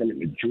saw Senate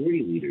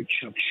Majority Leader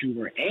Chuck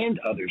Schumer and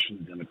others from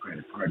the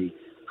Democratic Party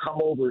come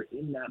over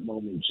in that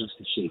moment just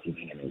to shake his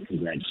hand and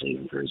congratulate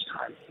him for his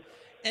time.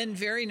 And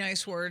very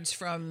nice words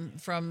from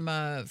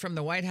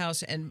the White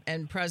House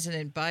and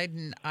President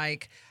Biden,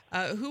 Ike.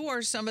 Who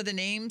are some of the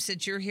names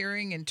that you're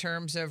hearing in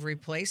terms of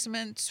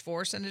replacements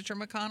for Senator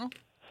McConnell?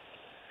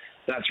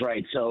 That's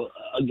right. So,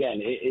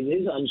 again,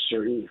 it is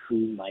uncertain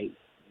who might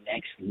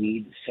next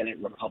lead Senate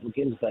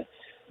Republicans, but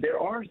there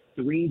are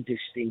three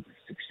distinct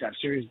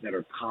successors that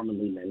are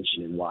commonly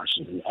mentioned in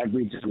Washington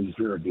every time we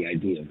hear of the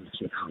idea of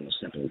McConnell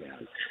stepping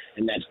down.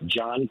 And that's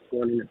John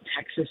Cornyn of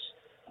Texas,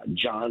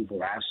 John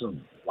Barrasso of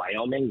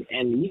Wyoming,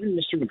 and even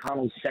Mr.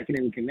 McConnell's second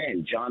in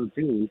command, John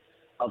Thune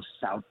of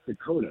South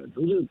Dakota.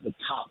 Those are the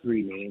top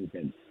three names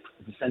that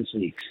is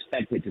essentially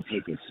expected to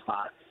take his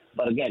spot.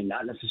 But again,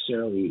 not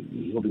necessarily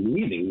he'll be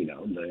leaving.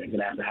 They're going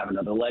to have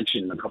another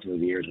election in a couple of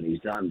years when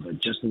he's done.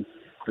 But just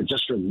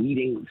for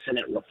leading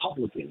Senate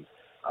Republicans,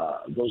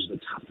 those are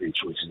the top three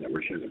choices that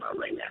we're hearing about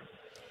right now.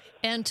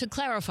 And to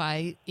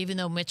clarify, even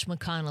though Mitch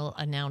McConnell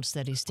announced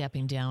that he's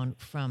stepping down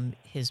from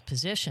his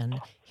position,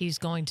 he's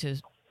going to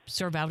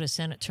serve out a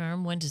Senate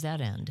term. When does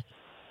that end?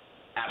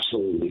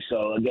 Absolutely.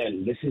 So,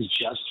 again, this is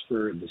just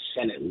for the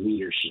Senate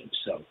leadership.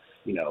 So,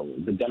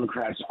 the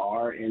Democrats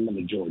are in the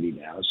majority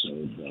now. So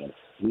the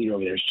leader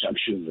over there is Chuck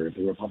Schumer. If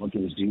the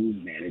Republicans do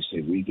manage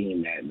to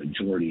regain that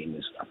majority in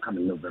this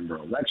upcoming November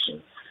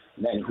election,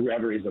 then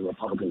whoever is the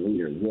Republican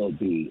leader will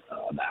be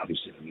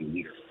obviously the new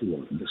leader for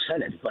the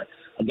Senate. But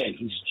again,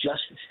 he's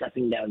just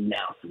stepping down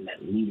now from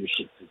that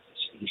leadership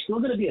position. He's still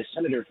going to be a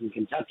senator from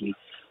Kentucky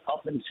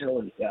up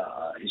until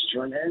his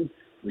term ends,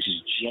 which is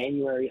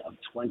January of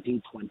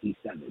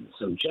 2027.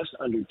 So just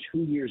under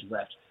 2 years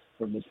left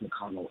for Mitch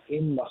McConnell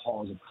in the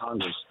halls of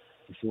Congress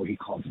before he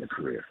calls it a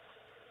career.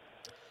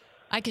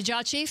 Ike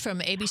Ejiochi from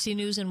ABC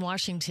News in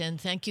Washington,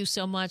 thank you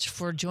so much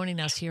for joining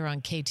us here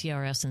on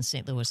KTRS in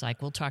St. Louis,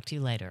 Ike. We'll talk to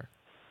you later.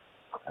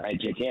 All right,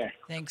 take care.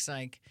 Thanks,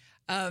 Ike.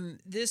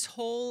 This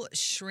whole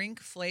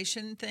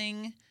shrinkflation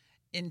thing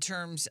in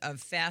terms of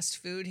fast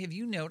food, have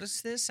you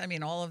noticed this? I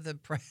mean, all of the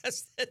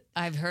press.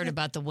 I've heard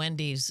about the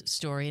Wendy's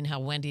story and how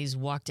Wendy's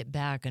walked it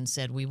back and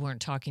said we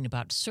weren't talking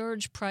about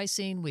surge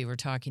pricing. We were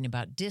talking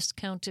about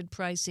discounted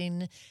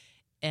pricing.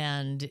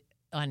 And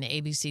on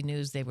ABC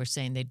News, they were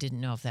saying they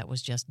didn't know if that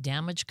was just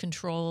damage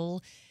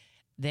control.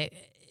 The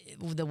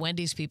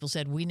Wendy's people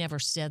said, we never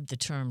said the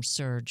term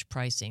surge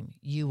pricing.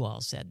 You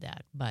all said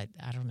that, but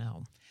I don't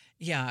know.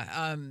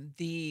 Yeah,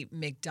 the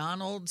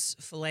McDonald's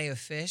filet of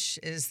fish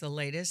is the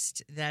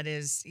latest. That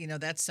is,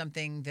 that's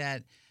something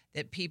that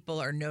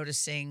people are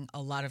noticing.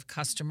 A lot of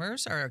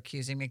customers are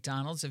accusing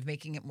McDonald's of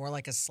making it more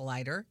like a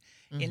slider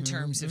in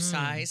terms of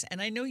size.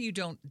 And I know you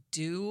don't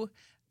do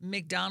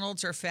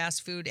McDonald's or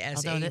fast food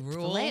as a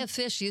rule. Filet of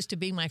fish used to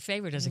be my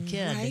favorite as a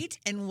kid. Right?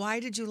 And why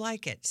did you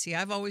like it? See,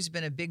 I've always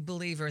been a big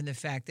believer in the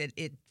fact that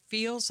it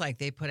feels like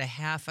they put a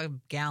half a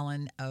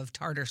gallon of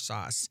tartar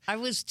sauce. I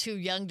was too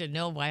young to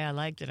know why I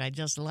liked it. I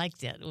just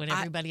liked it. When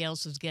everybody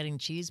else was getting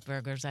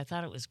cheeseburgers, I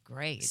thought it was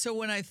great. So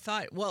when I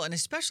thought, and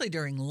especially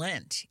during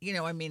Lent,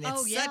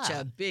 it's such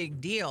a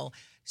big deal.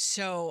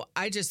 So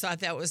I just thought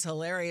that was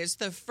hilarious.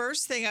 The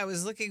first thing I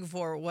was looking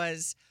for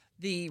was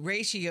the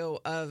ratio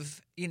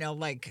of,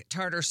 like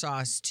tartar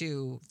sauce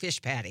to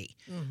fish patty.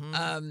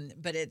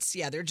 But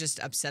they're just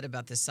upset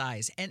about the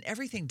size. And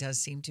everything does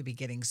seem to be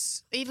getting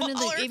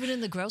smaller. Even in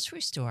the grocery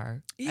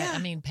store. Yeah. I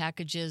mean,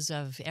 packages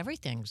of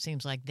everything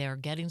seems like they're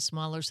getting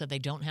smaller so they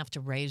don't have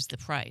to raise the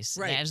price.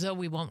 Right. As though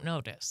we won't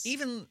notice.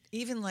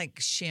 Even like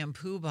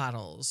shampoo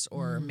bottles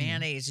or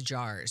mayonnaise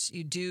jars,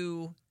 you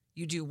do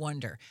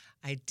wonder.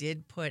 I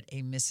did put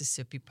a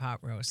Mississippi pot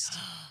roast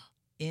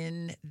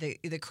in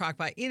the crock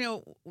pot.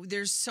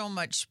 There's so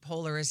much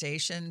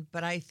polarization,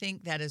 but I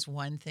think that is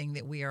one thing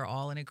that we are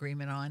all in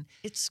agreement on.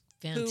 It's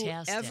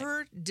fantastic.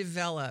 Whoever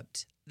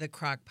developed the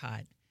crock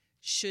pot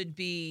should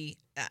be,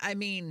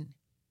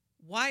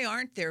 why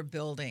aren't there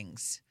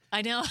buildings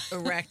I know.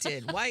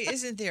 erected? Why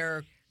isn't there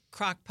a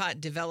crock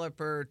pot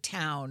developer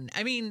town?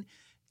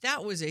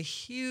 That was a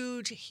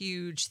huge,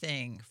 huge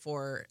thing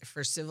for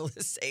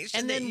civilization.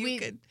 And then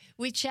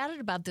we chatted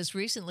about this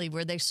recently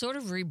where they sort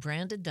of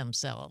rebranded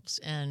themselves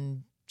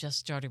and just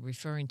started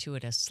referring to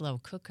it as slow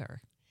cooker,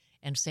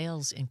 and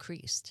sales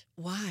increased.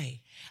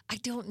 Why? I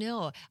don't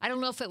know. I don't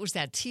know if it was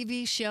that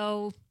TV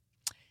show.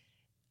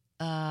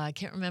 I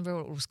can't remember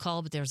what it was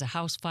called, but there was a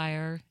house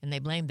fire, and they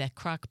blamed that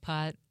crock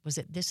pot. Was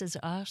it This Is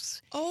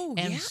Us? Oh,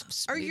 and yeah.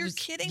 Are you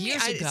kidding me?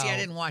 Years ago. I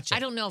didn't watch it. I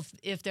don't know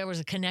if there was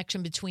a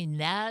connection between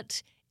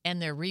that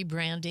and their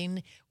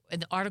rebranding.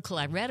 The article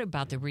I read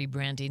about the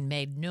rebranding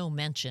made no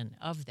mention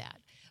of that.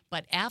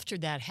 But after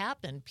that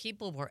happened,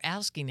 people were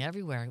asking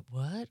everywhere,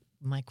 what?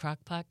 My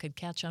crock pot could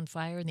catch on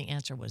fire? And the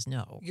answer was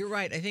no. You're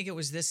right. I think it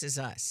was This Is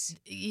Us.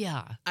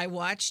 Yeah. I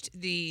watched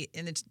in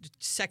the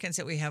seconds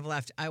that we have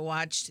left, I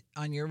watched,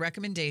 on your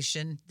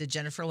recommendation, the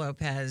Jennifer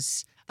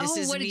Lopez This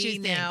Is what Me did you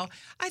think? Now.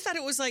 I thought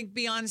it was like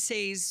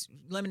Beyonce's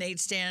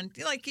Lemonade Stand,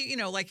 like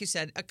you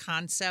said, a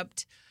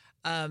concept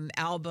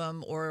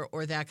album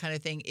or that kind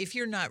of thing. If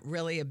you're not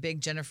really a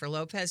big Jennifer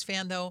Lopez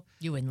fan, though,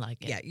 You wouldn't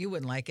like it. yeah, you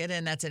wouldn't like it,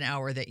 and that's an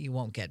hour that you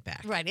won't get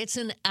back. Right. It's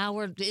an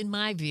hour, in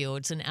my view,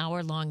 it's an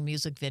hour-long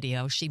music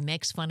video. She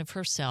makes fun of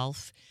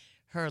herself,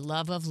 her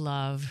love of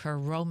love, her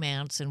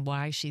romance, and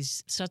why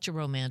she's such a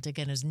romantic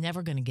and is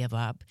never going to give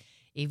up,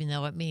 even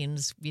though it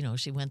means,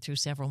 she went through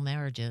several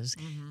marriages.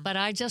 Mm-hmm. But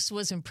I just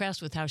was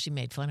impressed with how she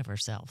made fun of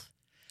herself.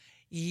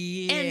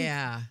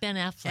 Yeah. And Ben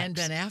Affleck. And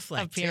Ben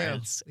Affleck,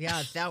 appearance. too.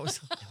 Yeah, that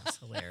was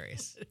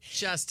hilarious.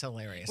 Just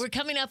hilarious. We're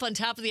coming up on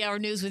Top of the Hour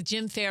News with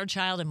Jim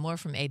Fairchild and more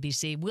from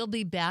ABC. We'll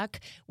be back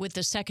with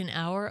the second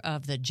hour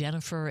of the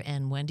Jennifer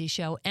and Wendy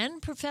Show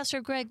and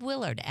Professor Greg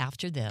Willard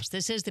after this.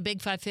 This is the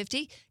Big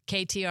 550,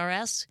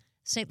 KTRS,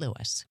 St.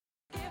 Louis.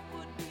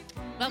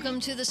 Welcome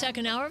to the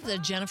second hour of the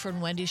Jennifer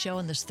and Wendy Show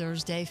on this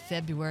Thursday,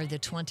 February the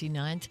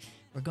 29th.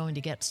 We're going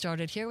to get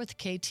started here with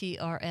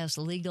KTRS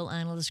legal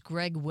analyst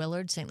Greg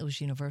Willard, St.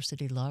 Louis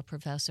University law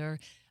professor,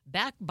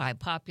 back by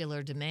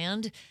popular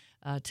demand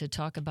to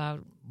talk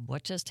about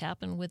what just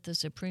happened with the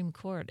Supreme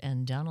Court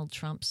and Donald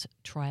Trump's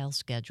trial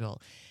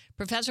schedule.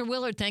 Professor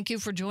Willard, thank you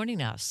for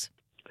joining us.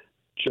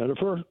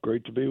 Jennifer,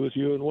 great to be with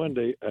you and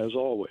Wendy, as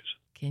always.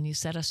 Can you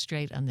set us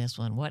straight on this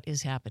one? What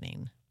is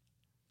happening?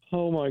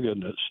 Oh, my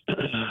goodness.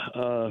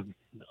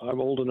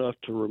 I'm old enough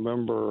to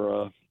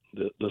remember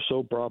the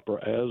soap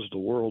opera As the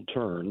World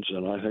Turns,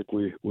 and I think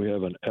we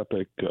have an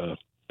epic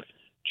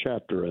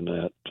chapter in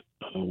that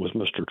with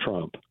Mr.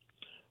 Trump.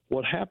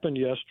 What happened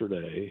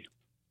yesterday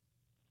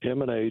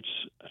emanates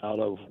out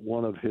of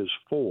one of his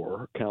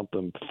four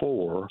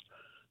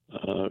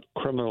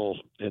criminal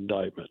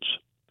indictments,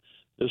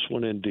 this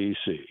one in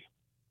D.C.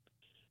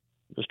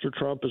 Mr.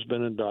 Trump has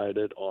been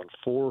indicted on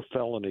 4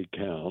 felony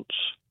counts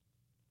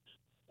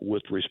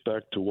with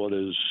respect to what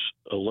is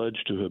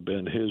alleged to have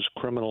been his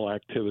criminal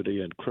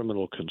activity and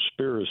criminal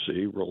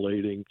conspiracy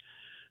relating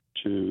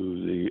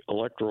to the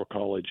Electoral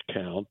College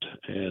count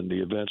and the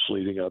events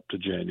leading up to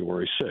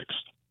January 6th.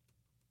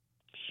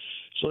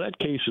 So that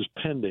case is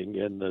pending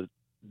in the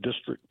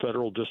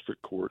federal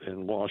district court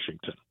in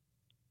Washington.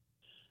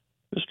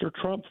 Mr.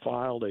 Trump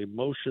filed a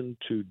motion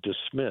to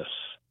dismiss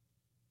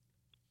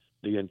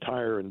the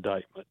entire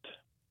indictment,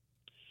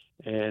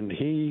 and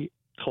he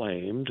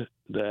claimed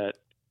that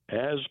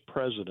as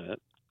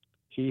president,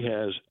 he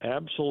has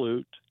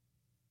absolute,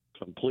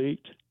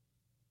 complete,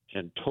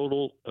 and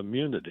total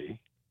immunity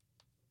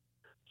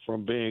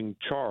from being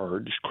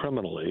charged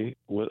criminally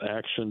with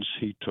actions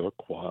he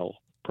took while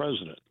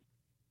president.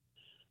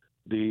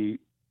 The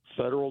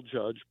federal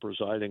judge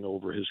presiding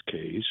over his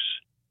case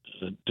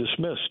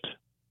dismissed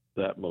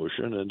that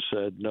motion and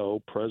said, no,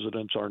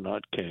 presidents are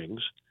not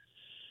kings,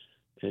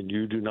 and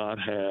you do not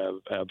have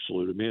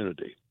absolute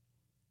immunity.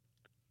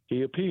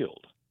 He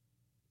appealed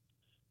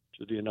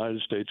to the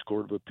United States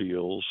Court of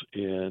Appeals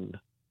in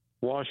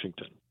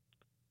Washington.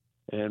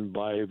 And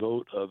by a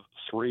vote of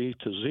 3-0,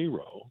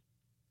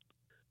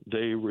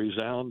 they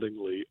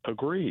resoundingly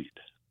agreed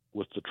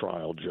with the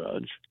trial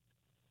judge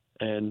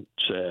and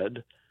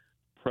said,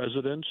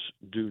 presidents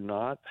do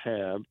not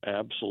have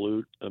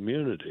absolute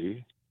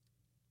immunity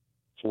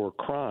for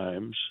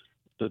crimes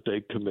that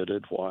they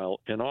committed while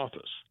in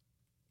office.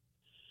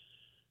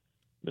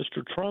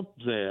 Mr. Trump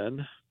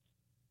then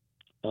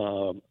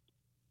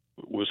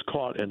was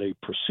caught in a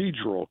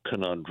procedural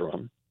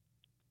conundrum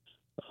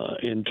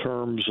in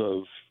terms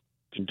of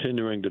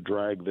continuing to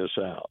drag this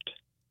out.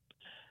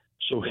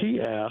 So he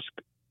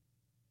asked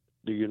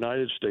the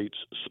United States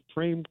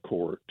Supreme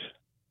Court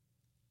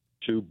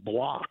to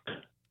block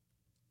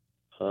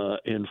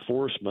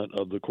enforcement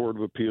of the Court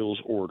of Appeals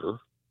order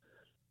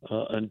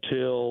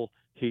until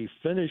he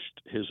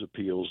finished his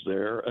appeals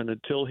there and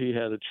until he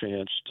had a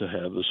chance to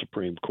have the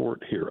Supreme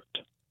Court hear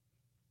it.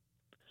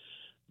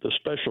 The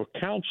special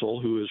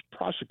counsel who is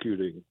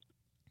prosecuting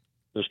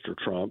Mr.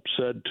 Trump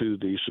said to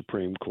the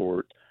Supreme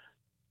Court,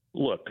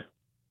 look,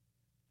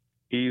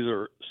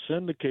 either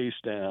send the case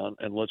down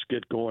and let's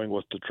get going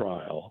with the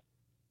trial,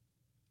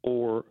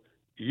 or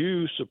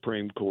you,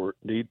 Supreme Court,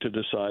 need to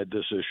decide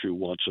this issue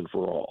once and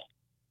for all.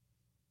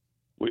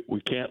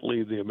 We can't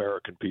leave the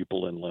American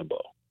people in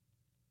limbo.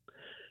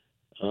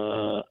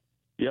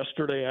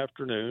 Yesterday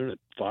afternoon at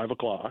 5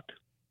 o'clock,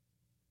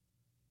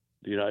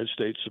 the United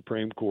States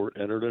Supreme Court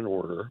entered an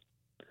order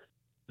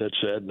that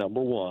said,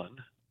 number one,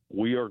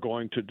 we are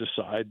going to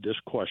decide this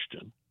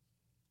question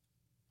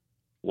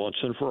once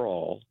and for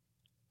all,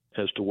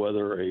 as to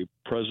whether a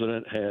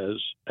president has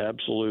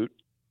absolute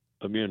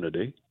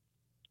immunity.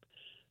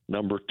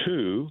 Number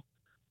two,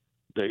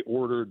 they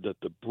ordered that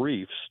the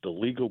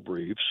legal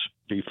briefs,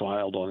 be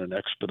filed on an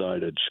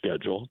expedited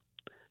schedule.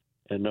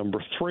 And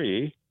number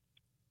three,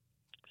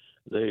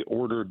 they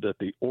ordered that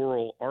the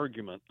oral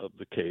argument of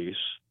the case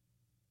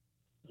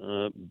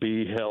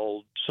be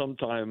held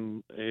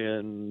sometime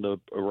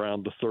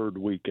around the third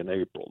week in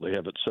April. They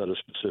haven't set a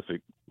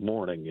specific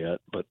morning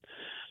yet, but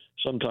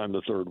sometime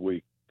the third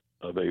week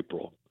of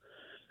April.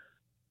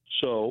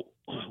 So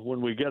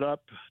when we get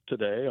up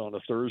today on a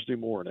Thursday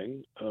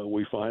morning,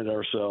 we find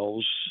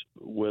ourselves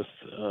with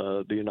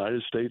the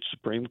United States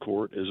Supreme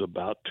Court is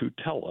about to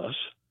tell us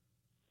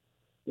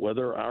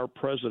whether our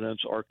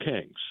presidents are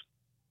kings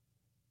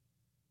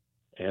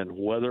and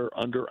whether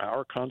under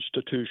our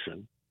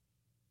Constitution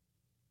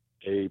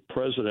a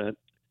president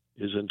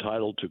is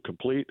entitled to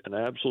complete and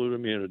absolute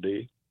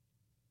immunity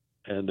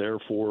and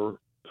therefore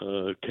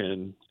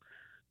can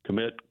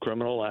commit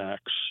criminal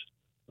acts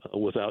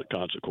without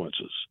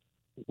consequences.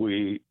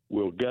 We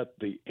will get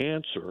the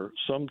answer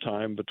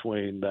sometime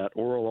between that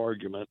oral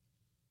argument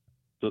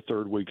the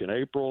third week in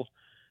April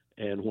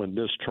and when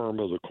this term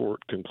of the court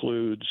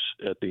concludes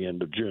at the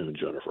end of June,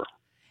 Jennifer.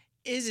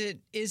 Is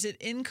it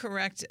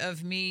incorrect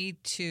of me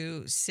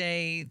to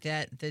say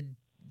that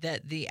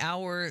the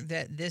hour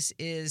that this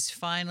is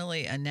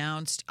finally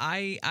announced,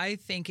 I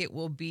think it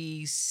will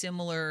be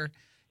similar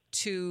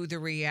to the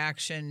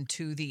reaction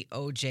to the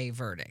OJ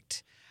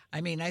verdict.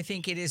 I mean, I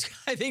think it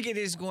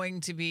is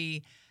going to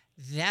be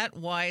that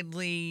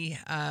widely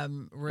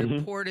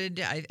reported.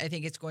 I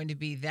think it's going to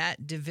be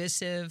that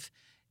divisive.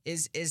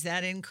 Is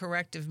that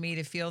incorrect of me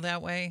to feel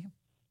that way?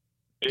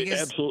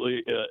 Because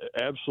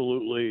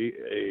absolutely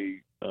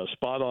a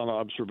spot-on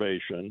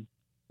observation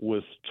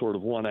with sort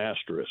of one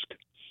asterisk.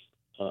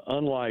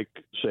 Unlike,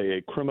 say,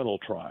 a criminal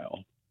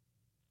trial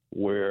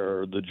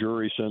where the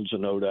jury sends a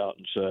note out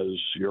and says,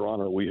 Your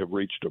Honor, we have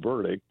reached a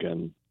verdict,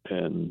 and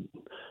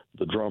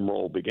the drum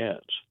roll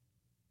begins.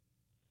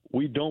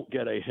 We don't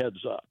get a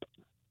heads up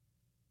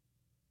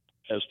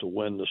as to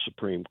when the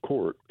Supreme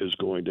Court is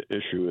going to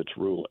issue its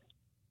ruling.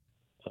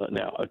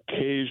 Now,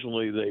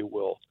 occasionally they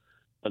will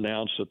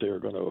announce that they're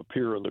going to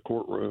appear in the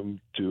courtroom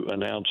to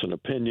announce an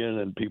opinion,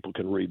 and people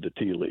can read the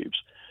tea leaves.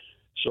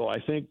 So I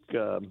think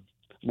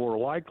more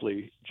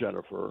likely,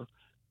 Jennifer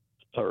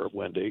or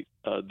Wendy,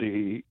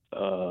 the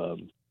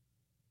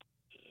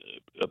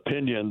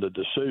opinion, the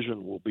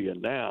decision will be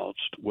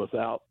announced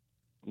without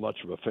much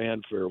of a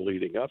fanfare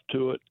leading up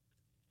to it.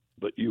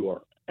 But you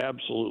are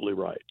absolutely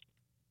right.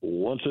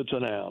 Once it's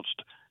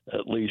announced,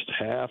 at least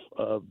half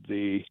of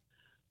the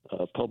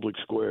public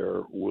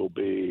square will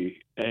be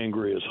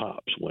angry as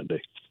hops,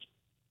 Wendy.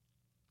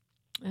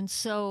 And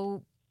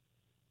so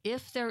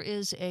if there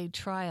is a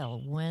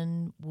trial,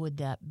 when would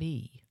that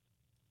be?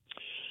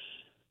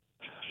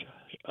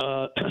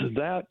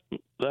 That,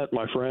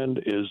 my friend,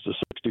 is the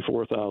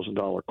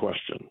 $64,000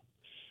 question.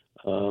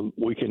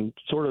 We can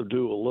sort of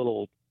do a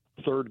little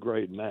third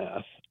grade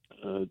math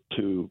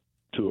to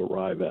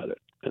arrive at it.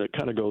 And it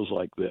kind of goes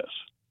like this.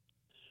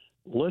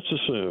 Let's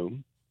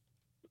assume,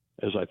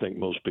 as I think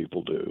most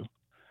people do,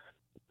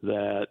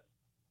 that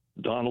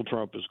Donald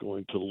Trump is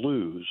going to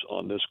lose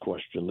on this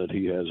question that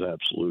he has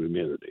absolute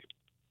immunity.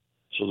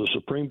 So the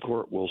Supreme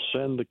Court will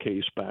send the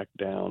case back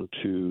down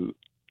to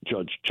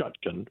Judge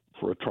Chutkan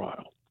for a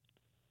trial.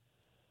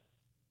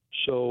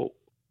 So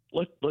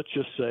let's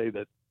just say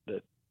that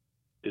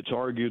it's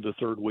argued the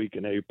third week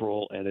in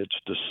April and it's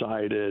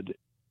decided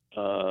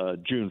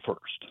June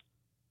 1st.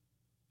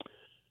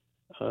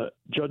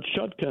 Judge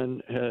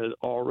Chutkan had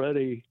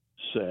already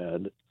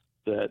said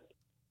that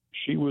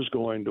she was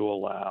going to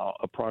allow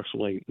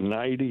approximately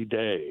 90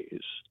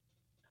 days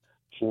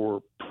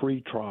for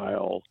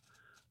pretrial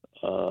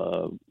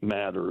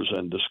matters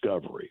and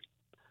discovery.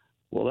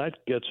 Well,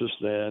 that gets us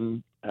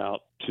then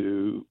out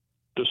to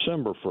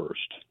December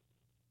 1st,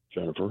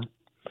 Jennifer.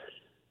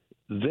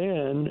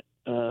 Then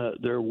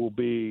there will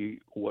be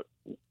what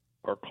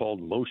are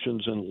called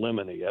motions in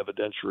limine,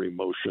 evidentiary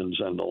motions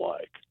and the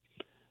like.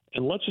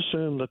 And let's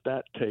assume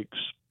that takes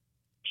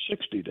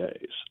 60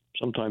 days.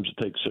 Sometimes it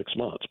takes 6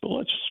 months, but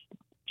let's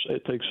say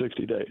it takes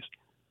 60 days.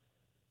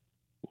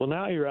 Well,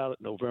 now you're out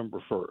at November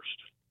 1st.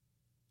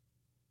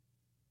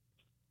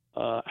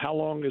 How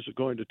long is it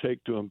going to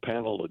take to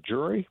impanel a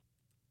jury?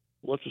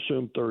 Let's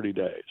assume 30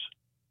 days.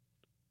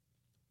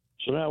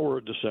 So now we're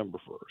at December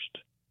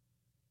 1st.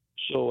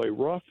 So a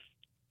rough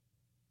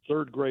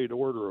third grade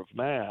order of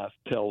math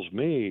tells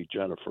me,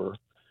 Jennifer,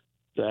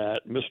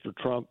 that Mr.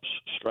 Trump's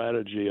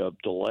strategy of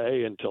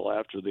delay until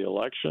after the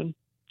election,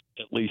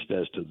 at least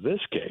as to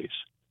this case,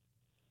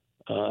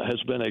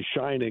 has been a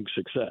shining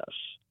success.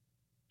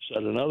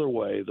 Said another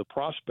way, the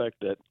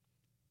prospect that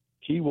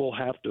he will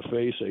have to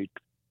face a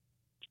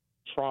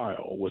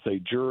trial with a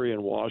jury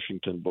in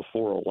Washington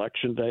before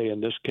Election Day in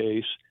this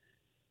case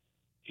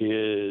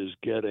is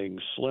getting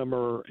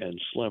slimmer and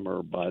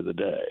slimmer by the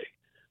day,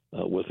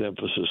 with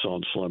emphasis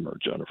on slimmer,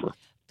 Jennifer.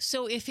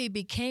 So if he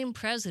became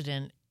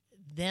president,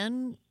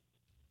 then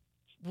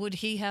Would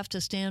he have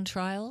to stand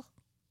trial?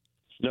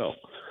 No.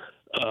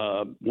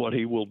 What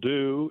he will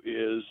do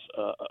is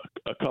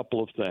a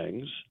couple of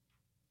things.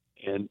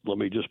 And let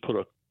me just put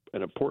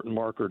an important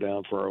marker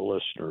down for our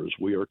listeners.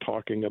 We are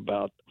talking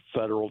about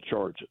federal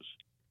charges.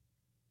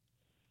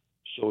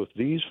 So if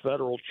these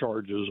federal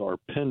charges are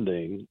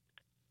pending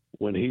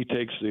when he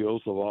takes the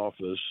oath of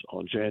office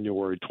on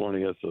January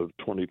 20th of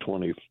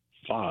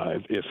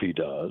 2025, if he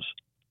does,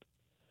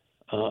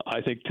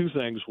 I think two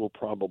things will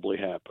probably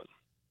happen.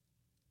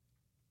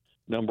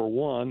 Number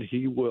one,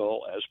 he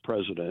will, as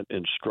president,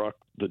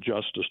 instruct the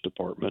Justice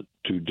Department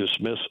to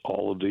dismiss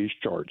all of these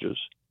charges.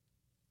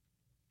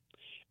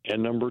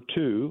 And number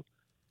two,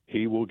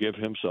 he will give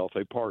himself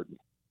a pardon.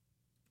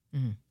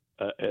 Mm.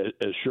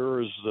 As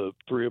sure as the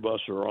three of us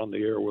are on the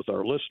air with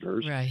our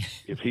listeners, right.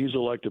 If he's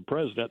elected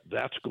president,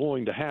 that's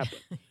going to happen.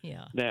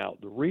 Yeah. Now,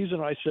 the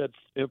reason I said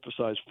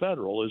emphasize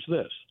federal is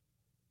this.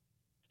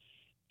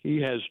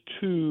 He has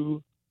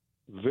two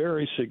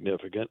very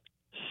significant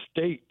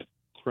state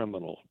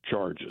criminal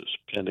charges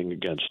pending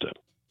against him.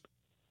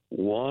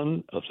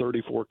 One, a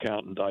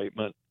 34-count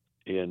indictment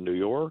in New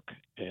York,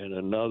 and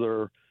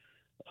another,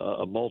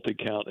 a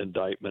multi-count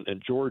indictment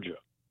in Georgia.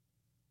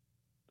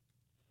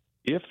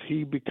 If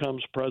he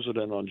becomes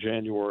president on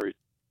January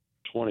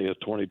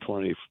 20th,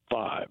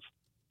 2025,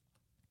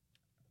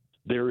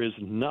 there is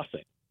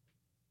nothing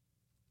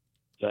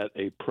that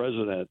a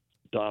president,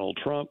 Donald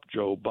Trump,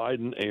 Joe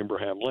Biden,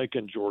 Abraham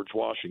Lincoln, George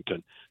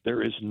Washington,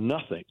 there is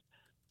nothing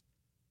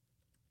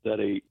that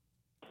a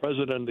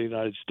president of the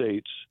United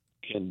States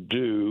can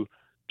do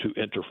to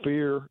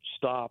interfere,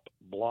 stop,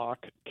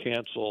 block,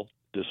 cancel,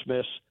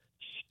 dismiss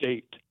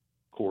state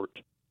court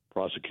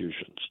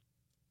prosecutions.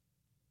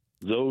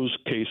 Those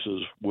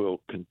cases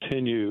will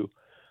continue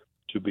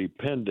to be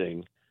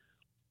pending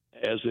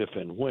as if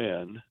and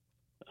when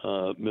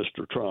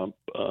Mr. Trump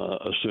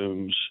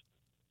assumes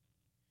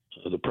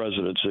the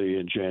presidency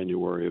in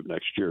January of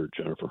next year,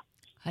 Jennifer.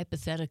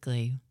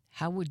 Hypothetically,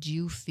 how would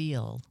you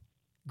feel,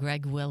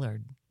 Greg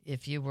Willard,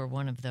 if you were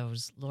one of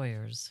those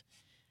lawyers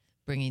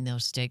bringing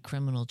those state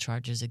criminal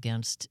charges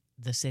against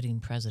the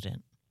sitting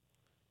president?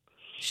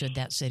 Should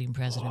that sitting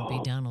president be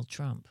Donald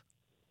Trump?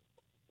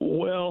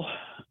 Well,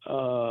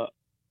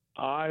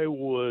 I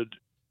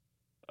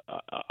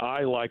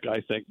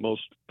think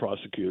most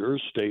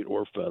prosecutors, state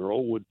or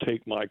federal, would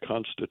take my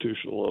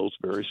constitutional oath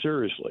very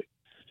seriously.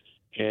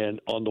 And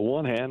on the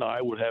one hand,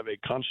 I would have a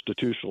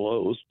constitutional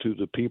oath to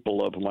the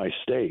people of my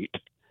state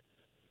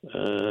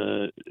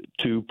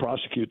to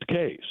prosecute the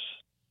case.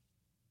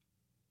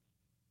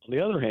 On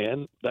the other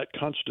hand, that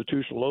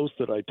constitutional oath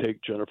that I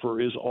take,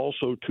 Jennifer, is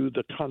also to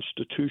the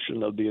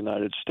Constitution of the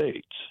United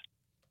States.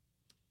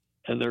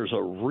 And there's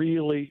a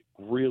really,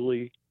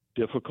 really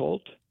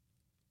difficult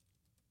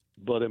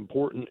but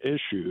important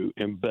issue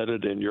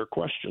embedded in your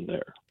question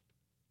there.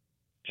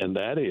 And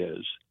that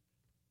is,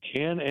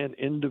 can an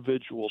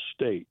individual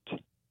state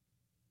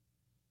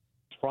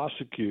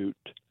prosecute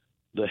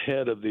the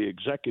head of the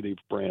executive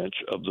branch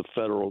of the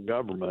federal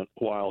government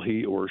while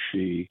he or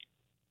she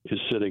is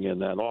sitting in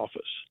that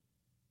office?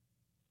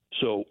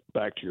 So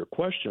back to your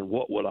question,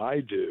 what would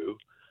I do?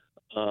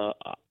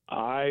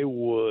 I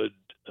would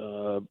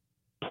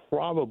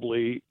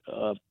probably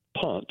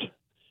punt,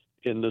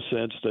 in the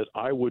sense that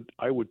I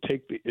would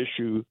take the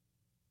issue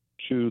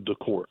to the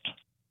court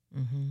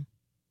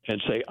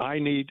and say, I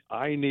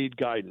need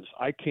guidance.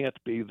 I can't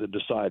be the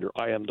decider.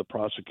 I am the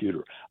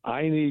prosecutor.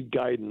 I need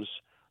guidance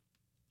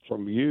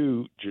from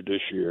you,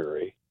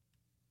 judiciary,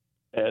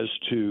 as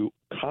to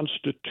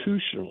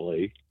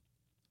constitutionally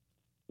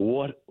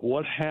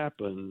what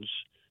happens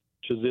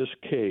to this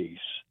case.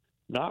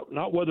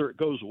 Not whether it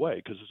goes away,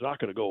 because it's not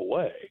going to go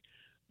away,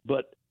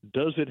 but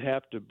does it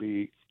have to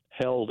be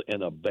held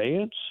in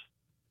abeyance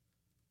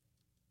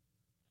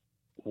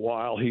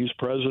while he's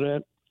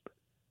president,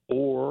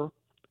 or,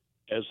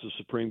 as the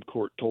Supreme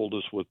Court told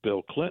us with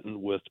Bill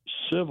Clinton, with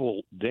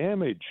civil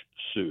damage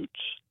suits?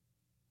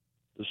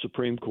 The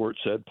Supreme Court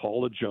said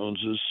Paula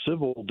Jones's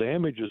civil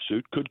damages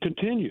suit could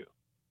continue.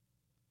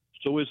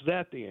 So is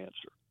that the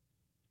answer?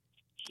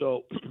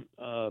 So,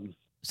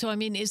 I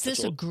mean, is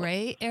this a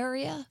gray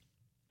area?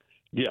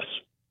 Yes,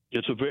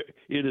 it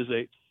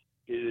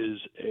is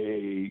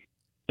a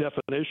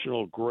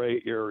definitional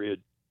gray area,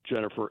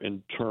 Jennifer,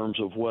 in terms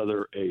of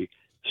whether a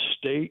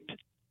state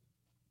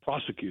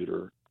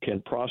prosecutor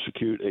can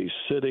prosecute a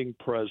sitting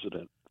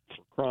president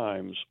for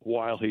crimes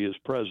while he is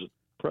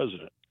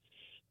president.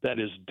 That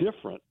is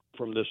different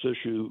from this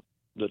issue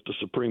that the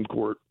Supreme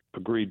Court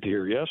agreed to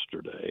hear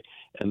yesterday,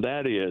 and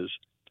that is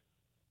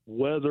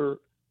whether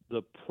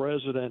the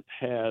president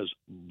has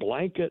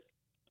blanket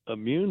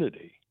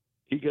immunity.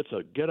 He gets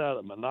a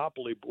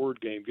get-out-of-monopoly board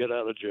game,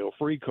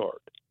 get-out-of-jail-free card.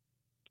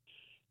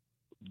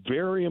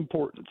 Very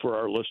important for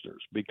our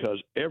listeners,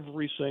 because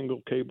every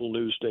single cable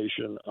news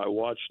station I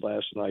watched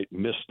last night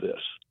missed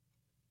this.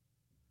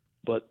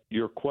 But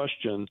your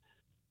question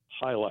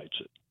highlights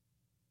it.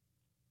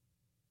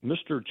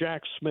 Mr.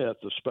 Jack Smith,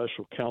 the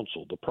special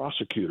counsel, the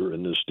prosecutor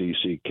in this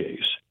D.C.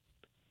 case,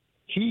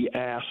 he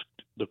asked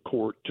the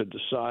court to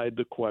decide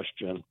the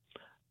question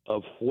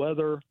of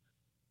whether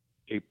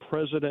a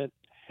president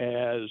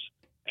has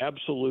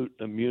absolute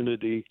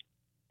immunity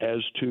as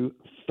to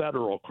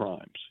federal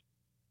crimes.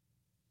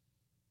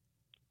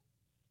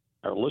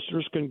 Our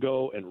listeners can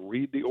go and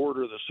read the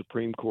order the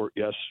Supreme Court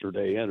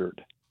yesterday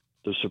entered.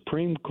 The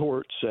Supreme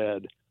Court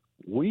said,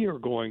 we are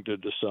going to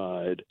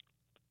decide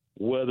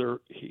whether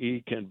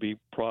he can be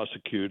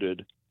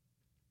prosecuted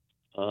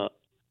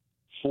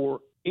for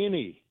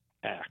any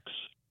acts,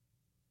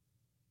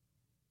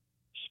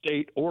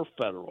 state or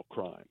federal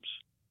crimes.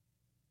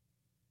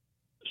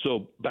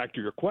 So back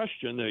to your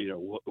question,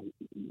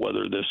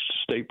 whether this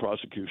state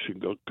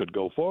prosecution could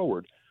go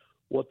forward,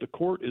 what the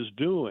court is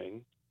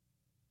doing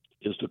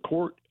is the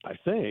court, I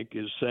think,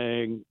 is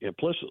saying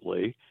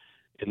implicitly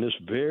in this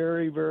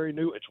very, very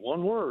new, it's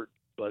one word,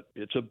 but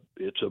it's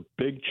a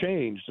big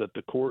change that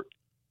the court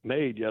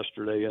made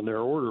yesterday in their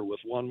order with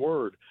one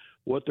word.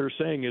 What they're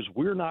saying is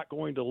we're not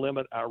going to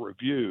limit our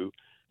review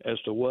as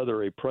to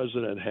whether a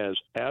president has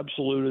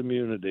absolute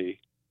immunity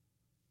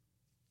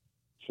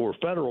for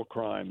federal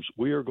crimes.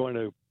 We are going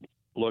to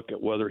look at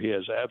whether he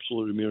has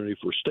absolute immunity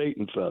for state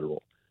and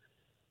federal.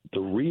 The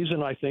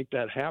reason I think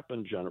that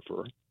happened,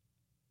 Jennifer,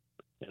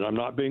 and I'm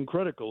not being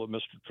critical of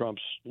Mr.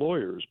 Trump's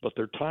lawyers, but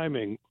their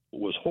timing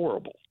was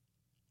horrible.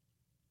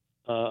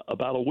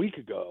 About a week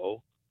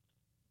ago,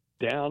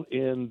 down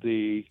in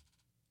the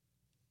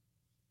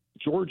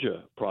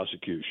Georgia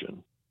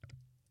prosecution,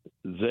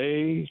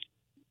 they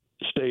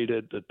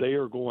stated that they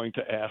are going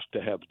to ask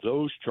to have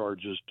those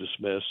charges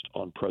dismissed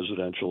on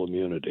presidential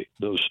immunity,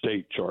 those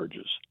state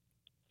charges.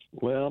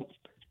 Well,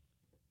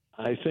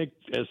 I think,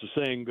 as the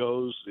saying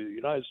goes, the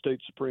United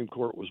States Supreme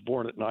Court was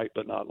born at night,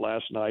 but not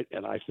last night.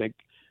 And I think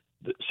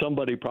that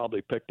somebody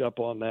probably picked up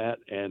on that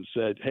and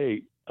said,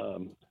 hey,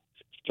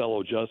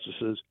 fellow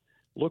justices,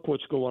 look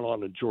what's going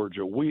on in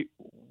Georgia. We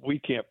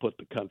can't put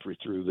the country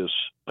through this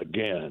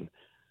again.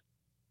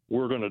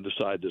 We're going to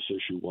decide this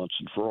issue once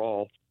and for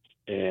all,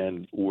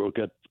 and we'll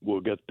get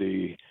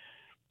the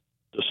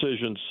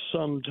decision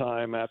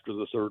sometime after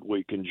the third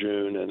week in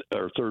June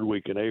or third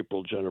week in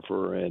April,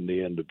 Jennifer, and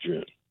the end of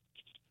June.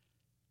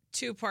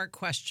 Two-part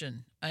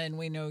question, and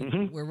we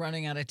know we're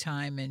running out of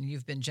time, and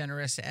you've been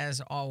generous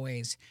as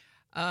always.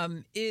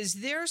 Is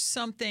there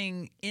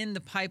something in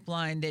the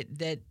pipeline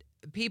that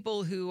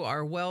people who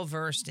are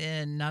well-versed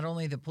in not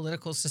only the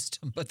political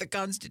system, but the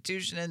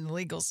Constitution and the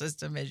legal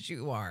system as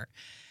you are,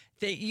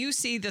 that you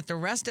see that the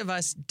rest of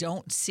us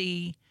don't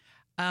see?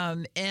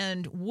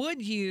 And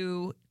would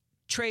you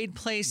trade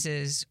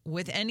places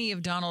with any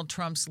of Donald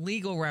Trump's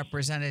legal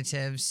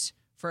representatives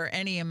for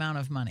any amount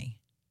of money?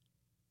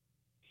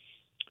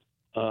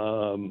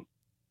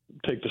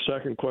 Take the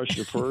second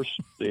question first.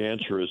 The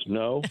answer is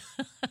no.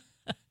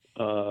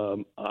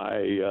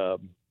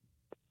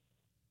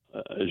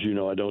 As you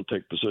know, I don't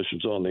take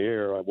positions on the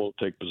air. I won't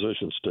take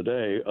positions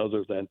today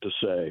other than to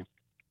say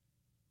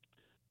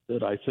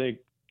that I think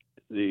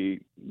the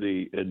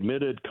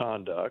admitted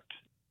conduct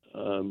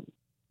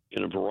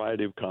in a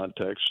variety of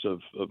contexts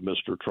of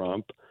Mr.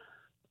 Trump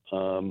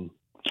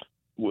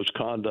was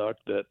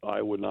conduct that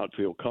I would not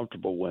feel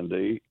comfortable,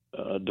 Wendy,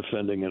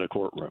 defending in a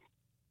courtroom,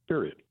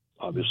 period.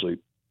 Obviously,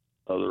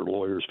 other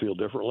lawyers feel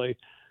differently.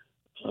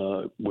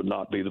 Would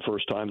not be the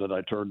first time that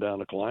I turned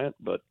down a client,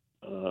 but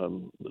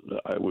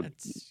I would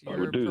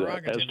do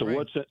that.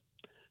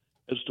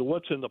 As to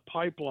what's in the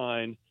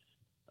pipeline,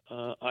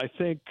 I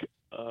think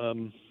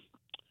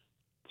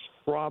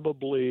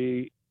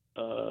probably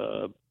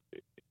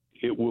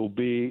it will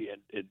be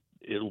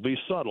it'll be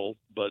subtle,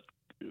 but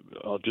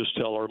I'll just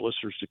tell our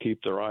listeners to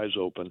keep their eyes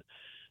open.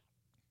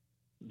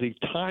 The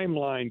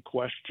timeline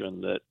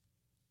question that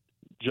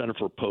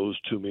Jennifer posed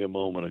to me a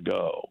moment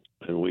ago,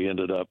 and we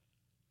ended up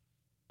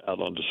out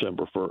on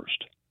December 1st.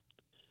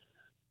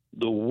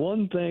 The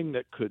one thing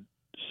that could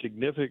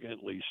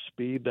significantly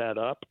speed that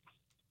up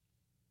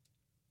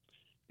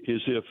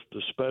is if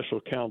the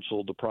special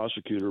counsel, the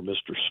prosecutor,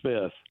 Mr.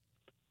 Smith,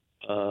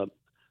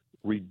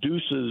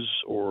 reduces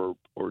or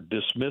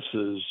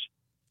dismisses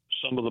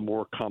some of the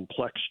more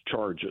complex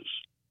charges.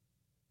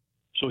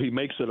 So he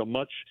makes it a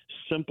much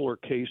simpler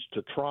case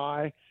to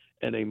try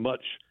and a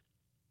much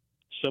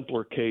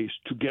simpler case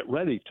to get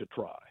ready to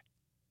try.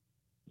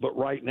 But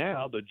right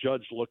now, the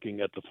judge looking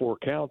at the 4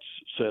 counts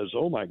says,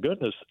 oh, my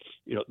goodness,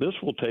 this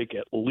will take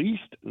at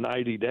least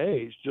 90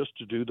 days just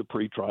to do the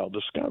pretrial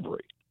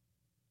discovery.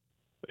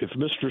 If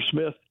Mr.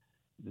 Smith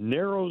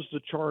narrows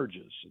the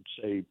charges and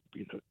say,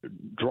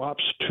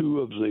 drops two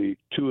of the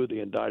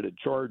indicted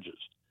charges,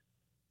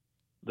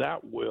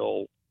 that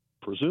will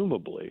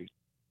presumably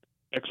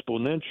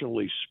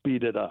exponentially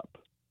speed it up.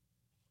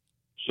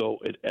 So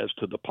as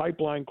to the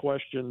pipeline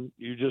question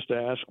you just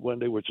asked,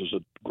 Wendy, which is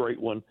a great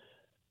one,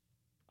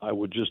 I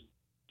would just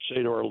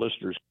say to our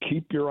listeners,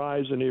 keep your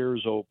eyes and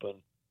ears open.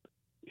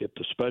 If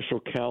the special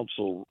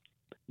counsel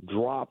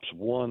drops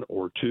 1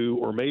 or 2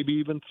 or maybe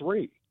even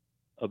 3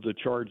 of the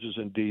charges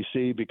in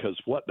D.C., because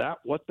what that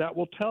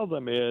will tell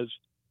them is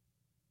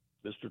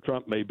Mr.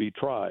 Trump may be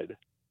tried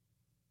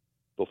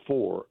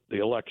before the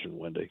election,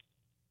 Wendy.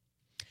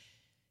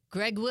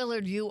 Greg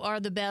Willard, you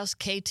are the best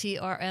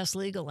KTRS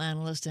legal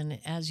analyst, and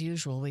as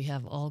usual, we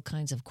have all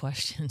kinds of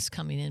questions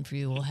coming in for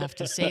you. We'll have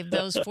to save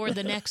those for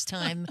the next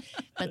time,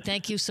 but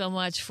thank you so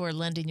much for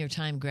lending your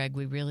time, Greg.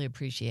 We really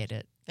appreciate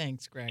it.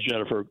 Thanks, Greg.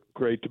 Jennifer,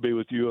 great to be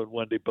with you and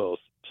Wendy both.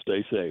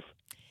 Stay safe.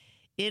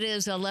 It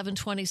is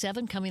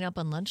 11:27, coming up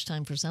on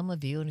lunchtime for some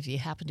of you, and if you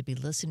happen to be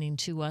listening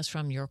to us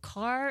from your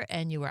car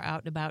and you are out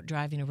and about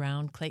driving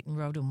around Clayton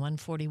Road and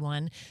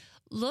 141,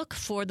 look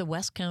for the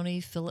West County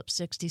Phillips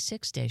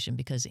 66 station,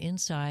 because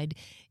inside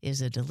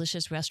is a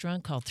delicious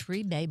restaurant called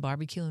 3 Bay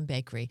Barbecue and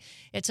Bakery.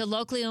 It's a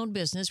locally owned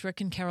business. Rick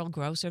and Carol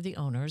Gross are the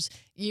owners.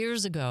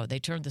 Years ago, they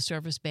turned the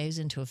service bays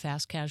into a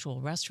fast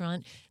casual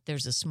restaurant.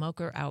 There's a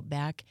smoker out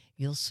back.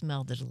 You'll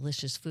smell the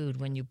delicious food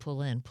when you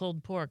pull in.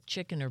 Pulled pork,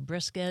 chicken, or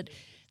brisket.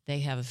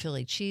 They have a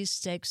Philly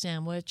cheesesteak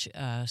sandwich,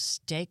 a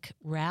steak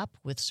wrap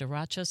with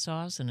sriracha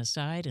sauce and a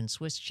side, and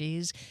Swiss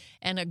cheese,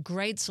 and a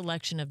great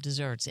selection of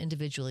desserts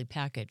individually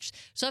packaged.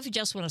 So if you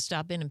just want to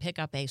stop in and pick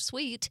up a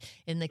sweet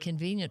in the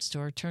convenience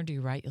store, turn to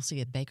your right, you'll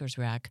see a baker's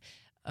rack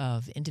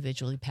of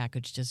individually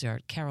packaged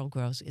dessert. Carol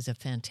Gross is a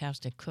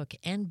fantastic cook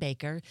and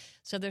baker,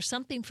 so there's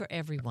something for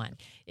everyone.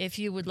 If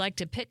you would like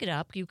to pick it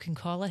up, you can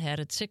call ahead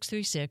at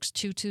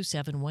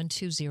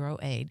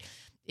 636-227-1208.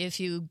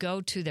 If you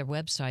go to their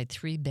website,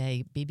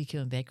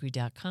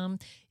 3baybbqandbakery.com,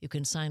 you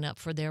can sign up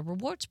for their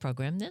rewards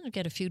program. Then you'll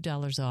get a few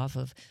dollars off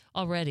of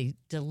already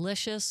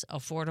delicious,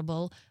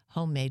 affordable,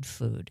 homemade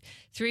food.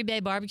 3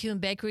 Bay Barbecue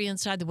and Bakery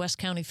inside the West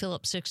County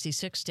Phillips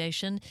 66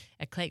 station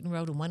at Clayton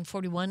Road and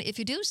 141. If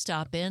you do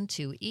stop in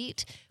to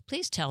eat,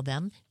 please tell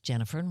them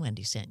Jennifer and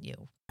Wendy sent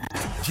you.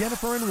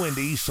 Jennifer and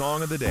Wendy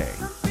Song of the Day.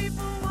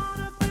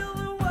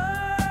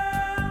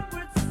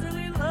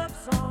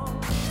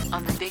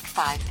 On the Big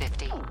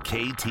 550.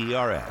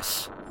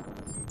 KTRS.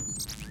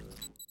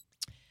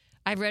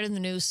 I read in the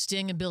news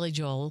Sting and Billy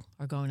Joel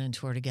are going on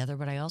tour together,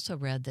 but I also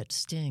read that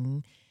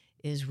Sting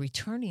is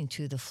returning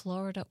to the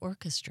Florida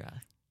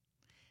Orchestra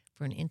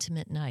for an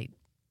intimate night,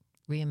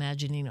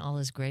 reimagining all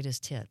his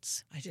greatest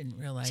hits. I didn't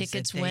realize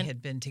that they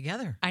had been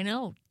together. I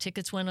know.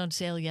 Tickets went on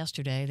sale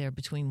yesterday. They're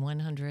between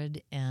 $100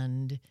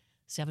 and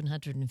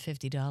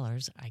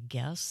 $750. I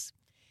guess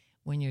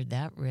when you're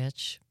that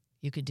rich,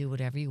 you could do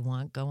whatever you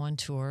want, go on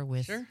tour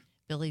with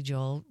Billy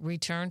Joel,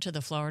 return to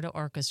the Florida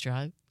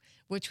Orchestra,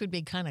 which would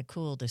be kind of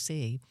cool to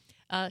see.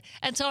 And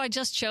so I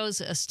just chose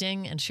a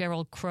Sting and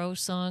Sheryl Crow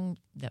song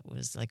that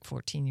was like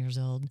 14 years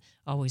old,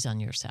 Always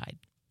on Your Side.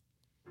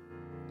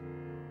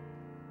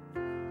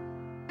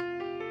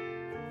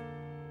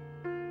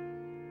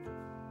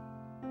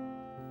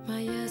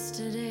 My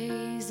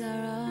yesterdays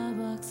are all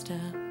boxed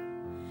up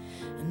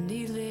and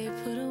neatly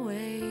put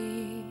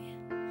away,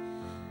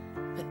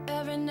 but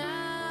every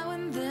now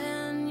and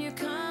then you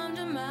come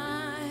to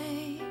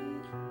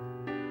mind,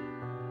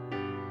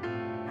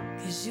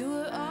 'cause you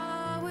were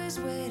always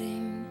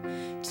waiting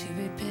to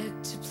be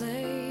picked to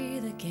play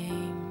the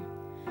game,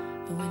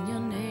 but when your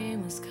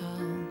name was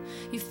called,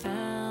 you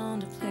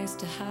found a place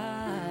to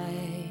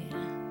hide.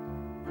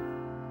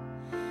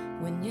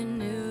 When you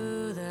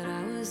knew that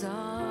I was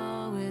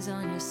always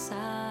on your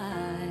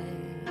side.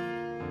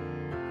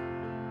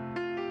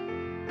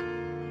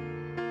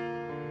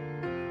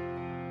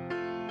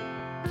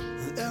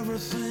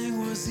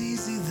 Everything was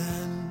easy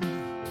then,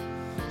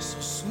 so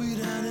sweet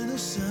and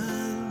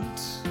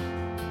innocent.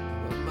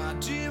 But my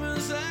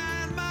demons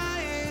and my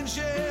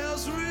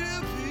angels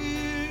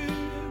reappeared,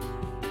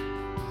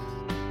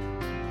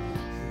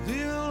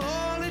 leaving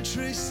only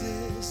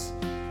traces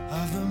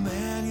of the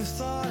man you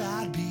thought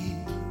I'd be.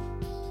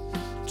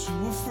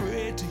 Too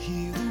afraid to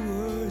hear the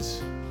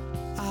words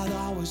I'd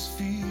always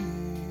feared.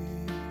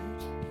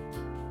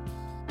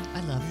 I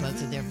love both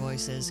of their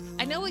voices.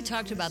 I know we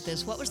talked about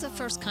this. What was the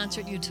first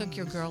concert you took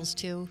your girls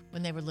to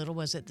when they were little?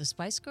 Was it the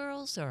Spice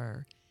Girls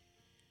or?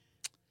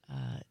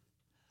 I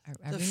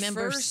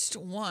remember The first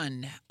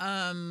one.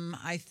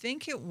 I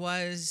think it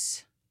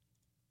was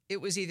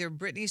either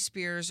Britney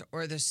Spears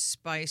or the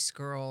Spice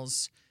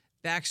Girls.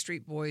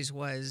 Backstreet Boys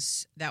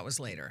was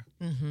later.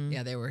 Mm-hmm.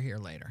 Yeah, they were here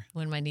later.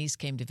 When my niece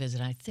came to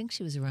visit, I think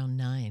she was around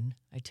 9.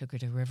 I took her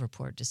to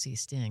Riverport to see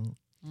Sting.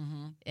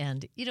 Mm-hmm.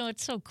 And,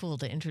 it's so cool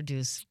to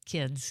introduce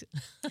kids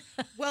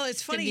well,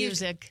 it's funny to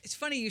music. It's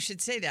funny you should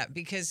say that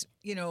because,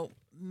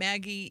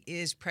 Maggie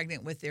is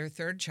pregnant with their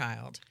third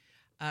child.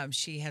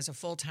 She has a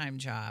full-time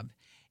job.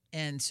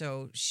 And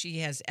so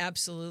she has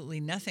absolutely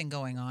nothing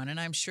going on. And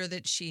I'm sure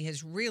that she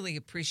has really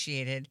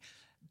appreciated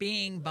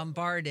being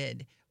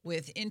bombarded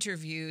with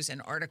interviews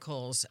and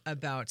articles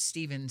about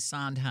Stephen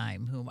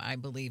Sondheim, whom I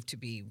believe to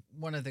be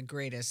one of the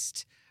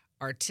greatest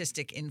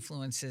artistic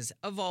influences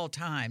of all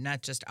time,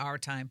 not just our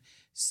time.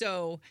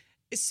 So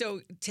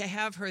to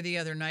have her the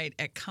other night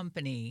at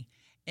Company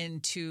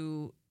and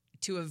to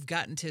have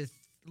gotten to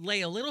lay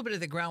a little bit of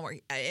the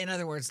groundwork, in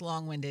other words,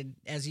 long-winded,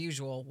 as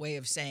usual, way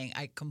of saying,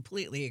 I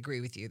completely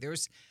agree with you.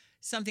 There's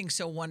something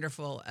so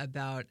wonderful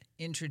about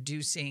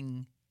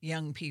introducing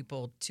young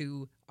people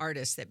to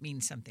artists that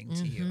mean something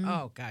to you.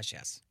 Oh, gosh,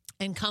 yes.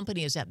 And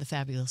Company is at the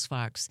Fabulous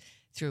Fox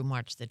through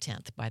March the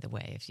 10th, by the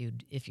way, if you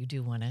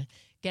do want to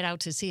get out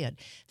to see it.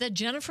 The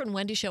Jennifer and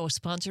Wendy Show is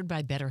sponsored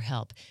by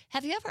BetterHelp.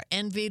 Have you ever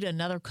envied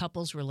another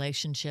couple's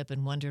relationship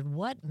and wondered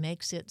what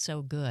makes it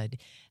so good?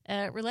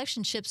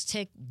 Relationships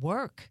take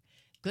work.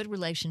 Good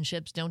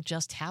relationships don't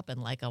just happen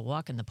like a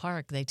walk in the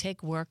park. They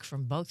take work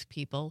from both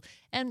people,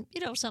 and,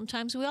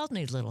 sometimes we all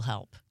need a little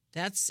help.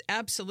 That's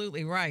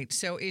absolutely right.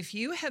 So if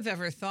you have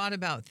ever thought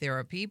about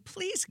therapy,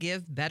 please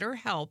give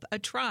BetterHelp a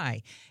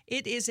try.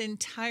 It is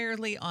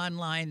entirely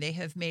online. They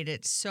have made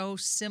it so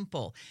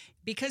simple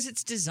because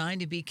it's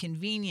designed to be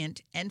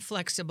convenient and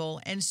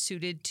flexible and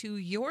suited to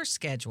your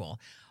schedule.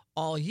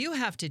 All you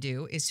have to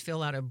do is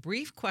fill out a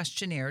brief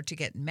questionnaire to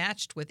get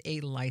matched with a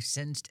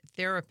licensed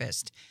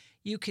therapist.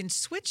 You can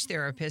switch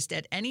therapist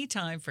at any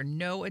time for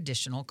no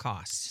additional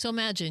cost. So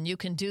imagine you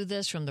can do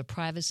this from the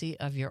privacy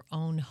of your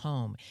own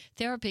home.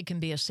 Therapy can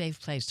be a safe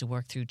place to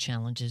work through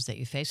challenges that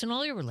you face in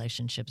all your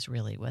relationships,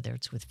 really, whether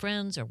it's with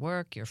friends or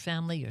work, your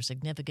family, your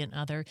significant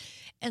other.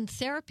 And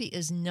therapy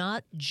is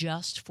not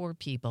just for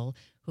people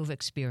who've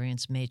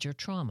experienced major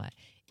trauma.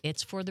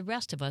 It's for the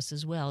rest of us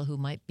as well who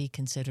might be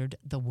considered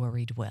the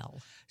worried well.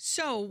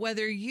 So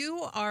whether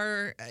you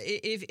are,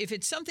 if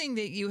it's something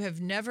that you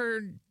have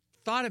never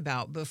thought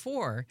about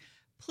before,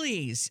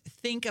 please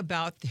think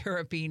about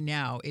therapy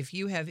now. If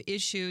you have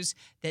issues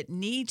that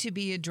need to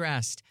be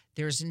addressed,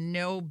 there's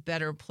no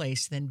better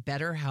place than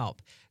BetterHelp.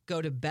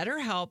 Go to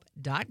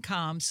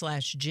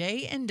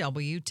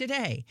betterhelp.com/JNW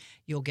today.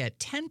 You'll get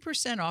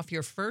 10% off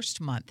your first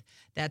month.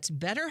 That's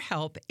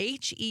BetterHelp,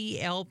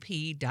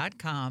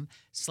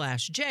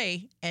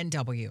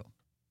 HELP.com/JNW.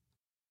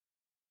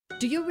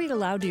 Do you read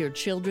aloud to your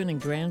children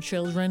and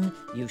grandchildren?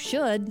 You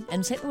should,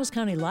 and St. Louis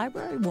County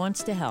Library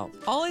wants to help.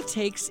 All it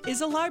takes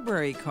is a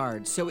library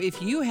card. So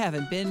if you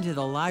haven't been to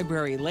the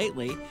library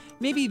lately,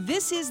 maybe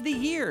this is the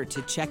year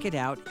to check it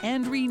out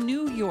and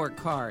renew your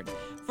card.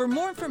 For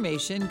more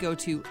information, go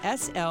to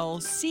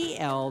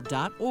slcl.org.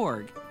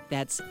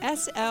 That's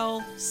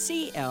slcl.org.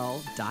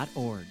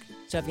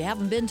 So if you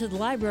haven't been to the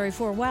library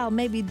for a while,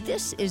 maybe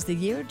this is the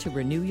year to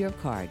renew your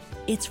card.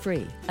 It's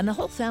free, and the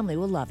whole family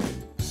will love it.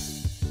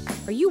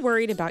 Are you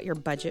worried about your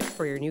budget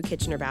for your new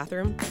kitchen or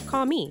bathroom?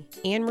 Call me,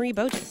 Anne Marie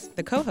Bogus,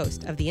 the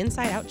co-host of the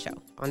Inside Out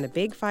Show on the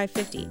Big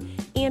 550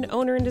 and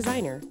owner and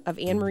designer of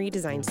Anne Marie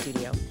Design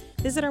Studio.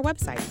 Visit our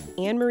website,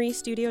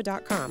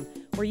 annemariestudio.com,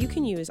 where you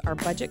can use our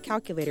budget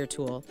calculator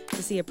tool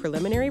to see a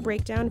preliminary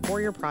breakdown for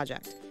your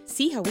project.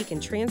 See how we can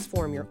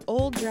transform your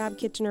old drab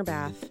kitchen or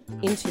bath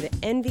into the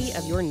envy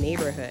of your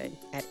neighborhood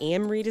at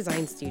Anne Marie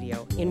Design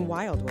Studio in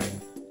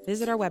Wildwood.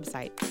 Visit our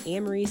website,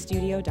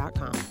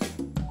 annemariestudio.com.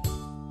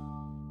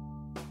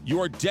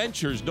 Your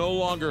dentures no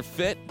longer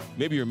fit?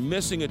 Maybe you're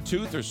missing a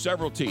tooth or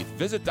several teeth.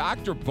 Visit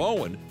Dr.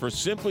 Bowen for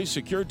Simply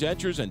Secure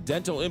Dentures and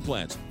Dental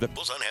Implants.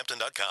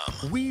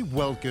 BillsOnHampton.com. We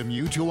welcome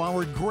you to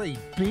our great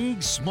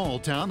big small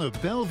town of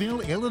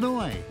Belleville,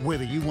 Illinois.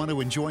 Whether you want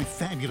to enjoy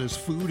fabulous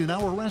food in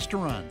our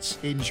restaurants,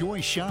 enjoy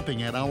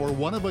shopping at our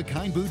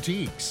one-of-a-kind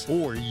boutiques,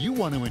 or you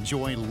want to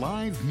enjoy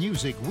live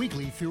music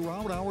weekly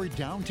throughout our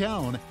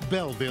downtown,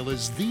 Belleville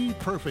is the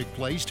perfect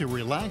place to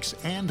relax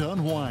and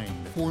unwind.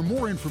 For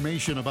more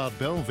information about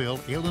Belleville,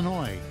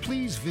 Illinois,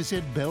 please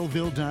visit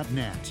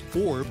belleville.net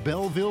or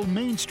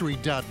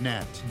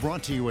bellevillemainstreet.net.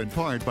 Brought to you in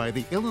part by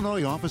the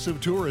Illinois Office of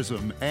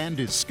Tourism and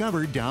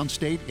Discover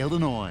Downstate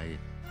Illinois.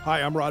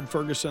 Hi, I'm Rod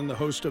Ferguson, the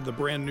host of the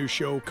brand new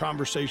show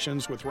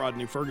Conversations with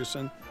Rodney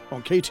Ferguson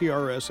on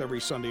KTRS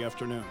every Sunday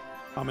afternoon.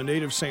 I'm a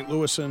native St.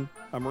 Louisan,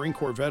 a Marine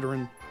Corps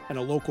veteran, and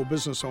a local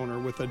business owner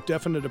with a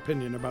definite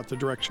opinion about the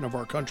direction of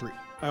our country.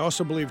 I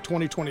also believe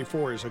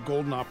 2024 is a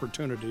golden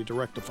opportunity to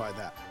rectify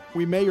that.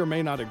 We may or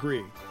may not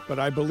agree, but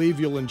I believe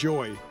you'll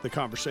enjoy the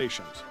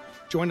conversations.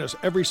 Join us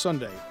every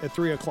Sunday at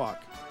 3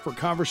 o'clock for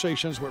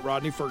Conversations with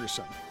Rodney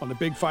Ferguson on the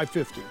Big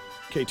 550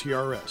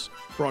 KTRS.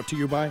 Brought to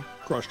you by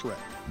Crushed Red.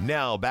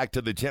 Now back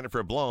to the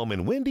Jennifer Blome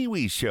and Wendy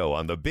Weiss Show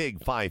on the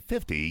Big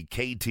 550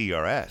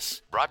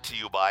 KTRS. Brought to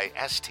you by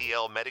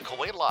STL Medical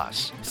Weight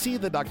Loss. See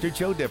the Dr.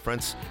 Joe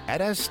difference at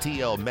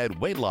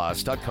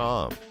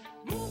stlmedweightloss.com.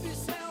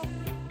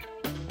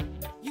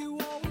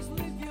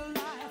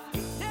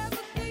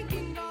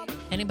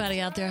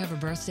 Anybody out there have a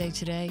birthday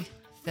today?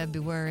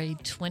 February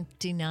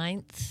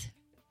 29th?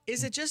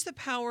 Is it just the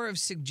power of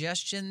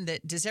suggestion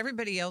that does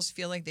everybody else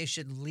feel like they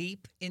should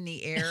leap in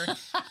the air?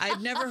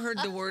 I've never heard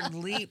the word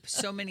leap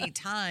so many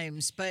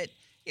times, but,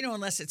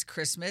 unless it's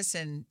Christmas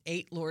and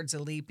 8 Lords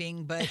of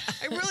Leaping, but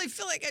I really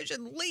feel like I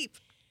should leap.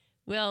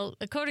 Well,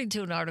 according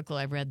to an article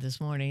I read this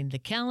morning, the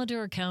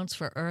calendar accounts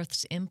for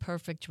Earth's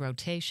imperfect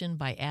rotation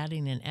by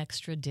adding an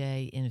extra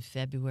day in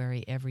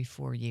February every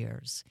 4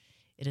 years.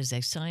 It is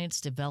a science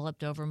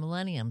developed over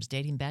millenniums,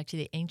 dating back to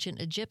the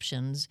ancient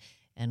Egyptians,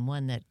 and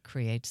one that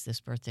creates this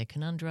birthday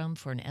conundrum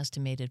for an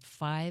estimated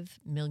 5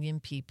 million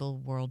people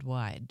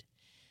worldwide.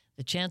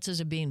 The chances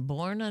of being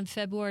born on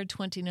February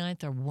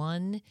 29th are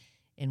 1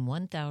 in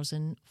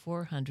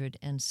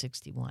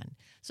 1,461.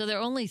 So there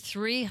are only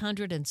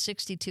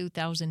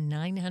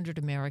 362,900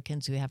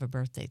 Americans who have a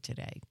birthday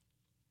today.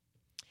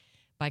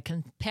 By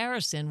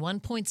comparison,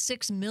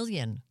 1.6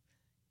 million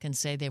can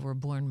say they were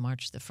born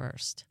March the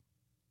 1st.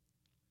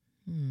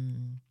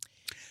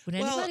 Would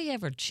anybody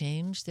ever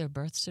change their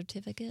birth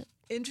certificate?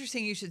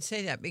 Interesting you should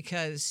say that,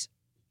 because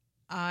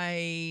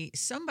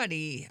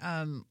somebody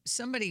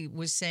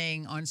was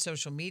saying on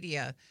social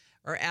media,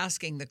 or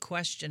asking the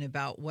question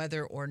about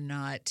whether or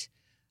not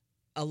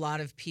a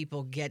lot of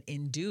people get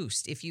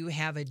induced. If you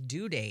have a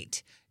due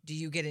date, do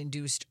you get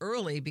induced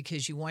early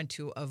because you want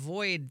to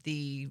avoid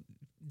the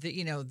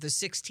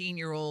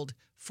 16-year-old,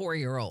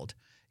 4-year-old,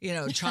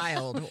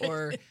 child,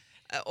 or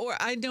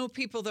I know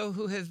people though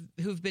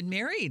who've been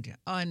married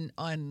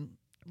on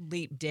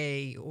leap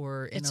day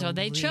or in so a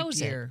they leap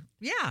chose year.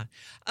 Yeah.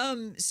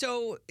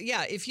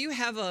 If you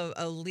have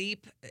a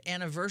leap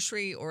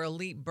anniversary or a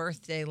leap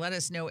birthday, let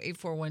us know,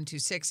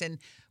 84126. And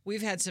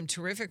we've had some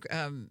terrific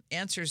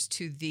answers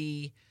to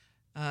the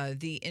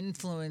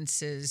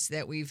influences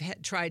that we've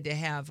tried to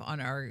have on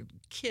our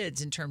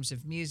kids in terms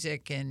of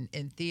music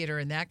and theater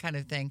and that kind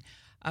of thing.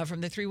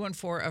 From the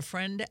 314, a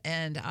friend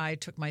and I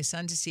took my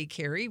son to see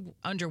Carrie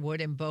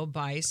Underwood and Bo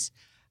Bice,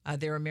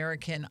 their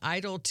American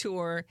Idol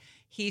tour.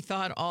 He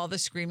thought all the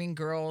screaming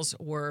girls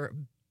were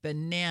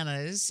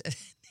bananas.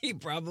 He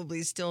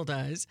probably still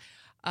does.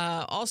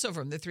 Also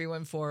from the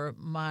 314,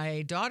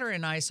 my daughter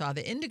and I saw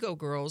the Indigo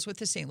Girls with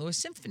the St. Louis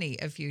Symphony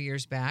a few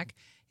years back.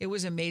 It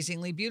was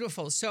amazingly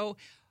beautiful. So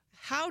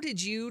how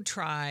did you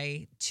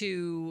try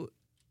to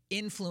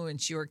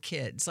influence your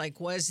kids? Like,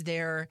 is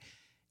there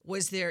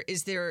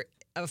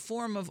a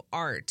form of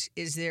art?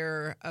 Is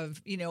there a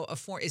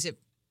form? Is it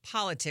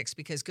politics?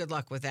 Because good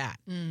luck with that.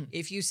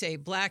 If you say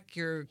black,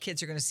 your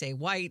kids are going to say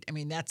white. I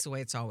mean, that's the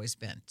way it's always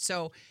been.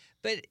 So,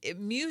 but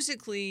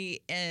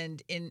musically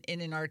and in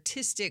an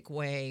artistic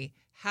way,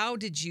 how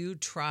did you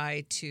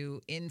try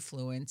to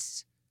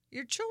influence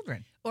your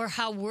children? Or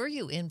how were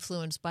you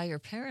influenced by your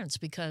parents?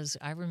 Because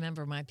I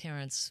remember my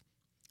parents,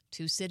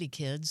 two city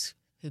kids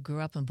who grew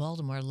up in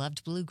Baltimore,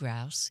 loved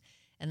bluegrass.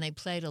 And they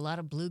played a lot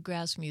of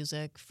bluegrass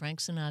music, Frank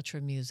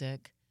Sinatra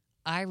music,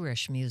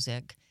 Irish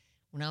music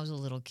when I was a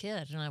little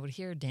kid. And I would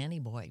hear Danny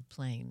Boy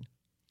playing,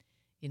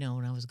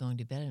 when I was going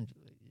to bed. And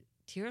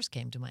tears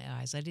came to my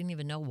eyes. I didn't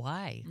even know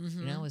why.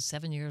 I was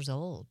 7 years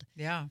old.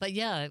 Yeah. But,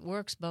 yeah, it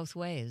works both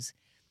ways.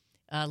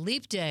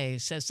 Leap Day,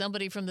 says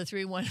somebody from the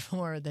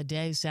 314, the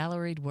day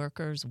salaried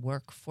workers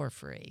work for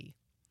free.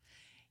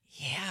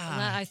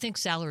 Yeah. I think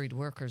salaried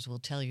workers will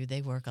tell you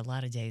they work a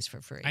lot of days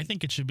for free. I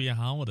think it should be a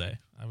holiday.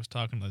 I was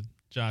talking to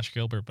Josh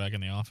Gilbert back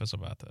in the office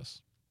about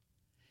this.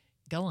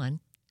 Go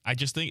on. I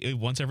just think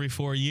once every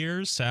 4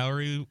 years,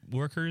 salary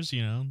workers,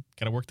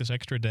 got to work this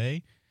extra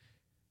day.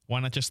 Why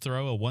not just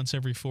throw a once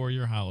every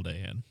 4-year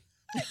holiday in?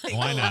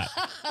 Why not?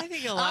 I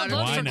think a lot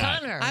I'll of vote for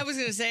Connor. I was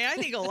going to say, I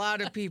think a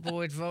lot of people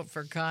would vote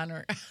for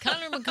Connor.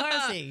 Connor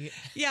McCarthy.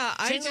 Yeah,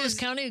 St. Louis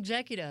County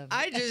Executive.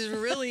 I just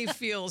really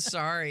feel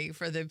sorry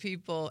for the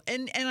people,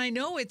 and I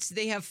know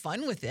they have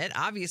fun with it.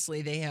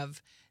 Obviously, they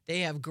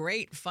have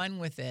great fun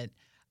with it.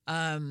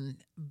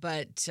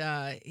 But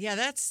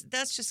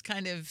that's just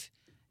kind of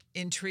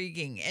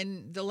intriguing.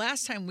 And the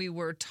last time we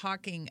were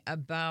talking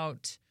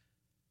about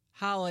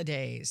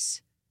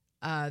holidays,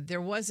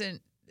 there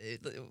wasn't.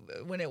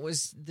 When it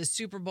was the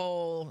Super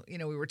Bowl,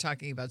 we were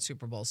talking about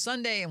Super Bowl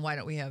Sunday and why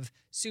don't we have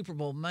Super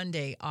Bowl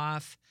Monday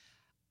off?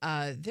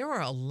 There were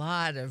a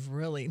lot of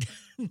really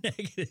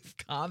negative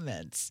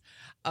comments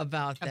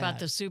about that. About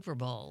the Super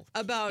Bowl.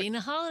 About being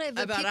a holiday,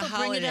 but people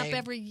bring it up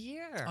every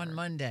year. On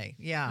Monday,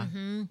 yeah.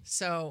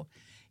 So,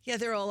 yeah,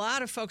 there are a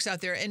lot of folks out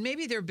there, and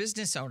maybe they're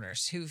business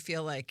owners who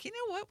feel like,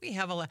 we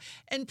have a lot.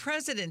 And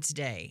President's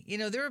Day,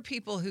 there are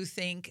people who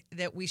think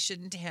that we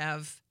shouldn't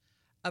have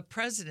a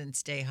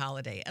President's Day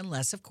holiday,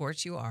 unless, of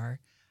course, you are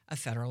a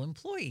federal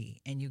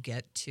employee and you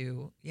get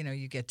to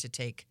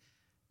take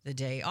the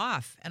day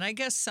off. And I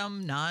guess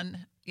some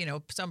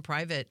some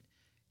private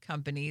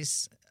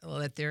companies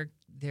let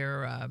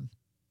their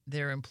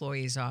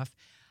employees off.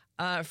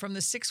 From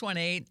the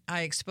 618,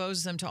 I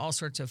expose them to all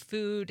sorts of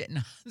food.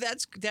 And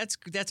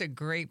that's a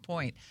great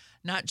point.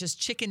 Not just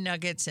chicken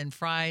nuggets and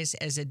fries.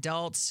 As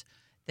adults,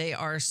 they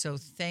are so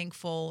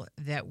thankful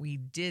that we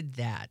did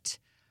that.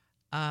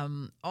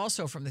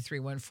 Also from the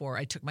 314,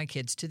 I took my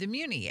kids to the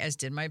Muni, as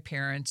did my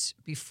parents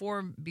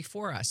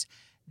before us.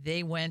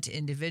 They went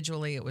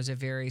individually. It was a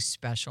very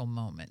special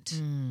moment.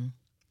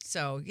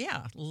 So,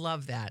 yeah,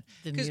 love that.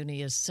 The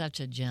Muni is such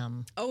a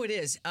gem. Oh, it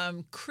is.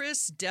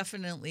 Chris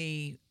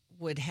definitely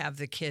would have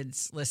the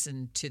kids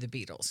listen to the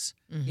Beatles.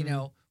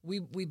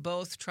 We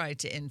both tried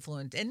to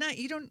influence, and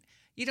you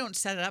don't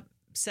set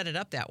it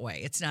up that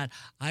way. It's not,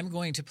 I'm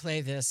going to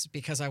play this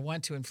because I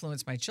want to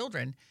influence my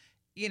children.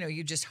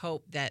 You just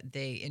hope that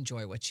they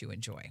enjoy what you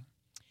enjoy.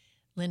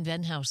 Lynn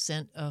Venhouse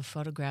sent a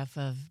photograph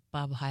of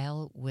Bob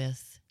Heil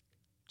with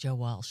Joe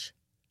Walsh.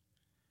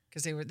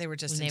 Because they were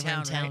just when in they town,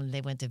 were in town, right?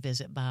 They went to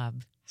visit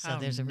Bob. So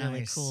there's a really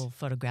nice. cool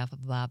photograph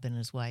of Bob and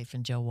his wife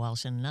and Joe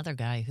Walsh and another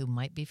guy who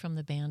might be from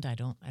the band. I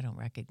don't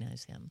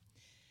recognize him.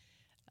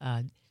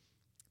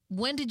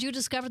 When did you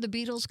discover the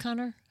Beatles,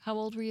 Connor? How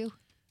old were you?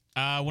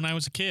 When I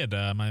was a kid,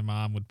 my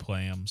mom would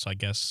play them. So I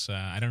guess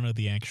I don't know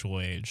the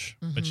actual age,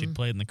 but she'd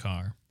play it in the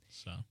car.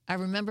 So I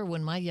remember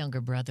when my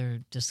younger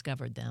brother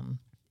discovered them,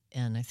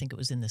 and I think it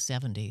was in the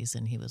 70s,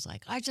 and he was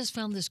like, I just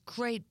found this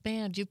great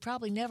band. You've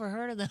probably never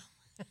heard of them.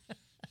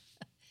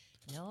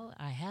 No,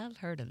 I have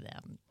heard of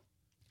them.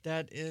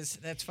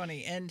 That's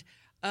funny. And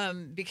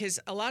because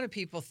a lot of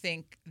people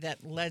think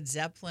that Led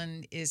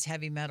Zeppelin is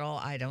heavy metal.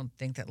 I don't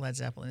think that Led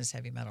Zeppelin is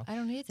heavy metal. I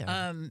don't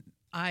either.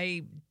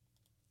 I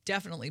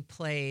definitely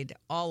played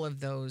all of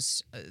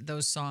those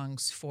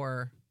songs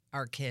for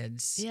our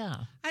kids. Yeah.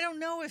 I don't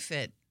know if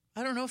it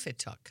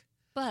took.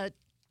 But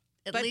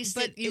at least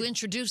you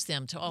introduced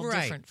them to all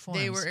different forms.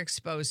 They were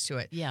exposed to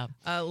it. Yeah.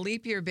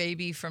 Leap Year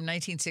Baby from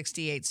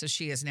 1968, so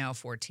she is now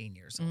 14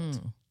 years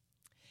old.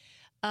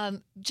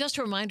 Just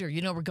a reminder,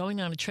 we're going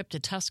on a trip to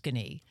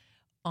Tuscany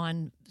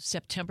on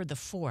September the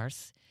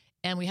 4th,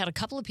 and we had a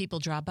couple of people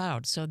drop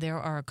out, so there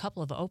are a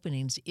couple of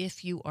openings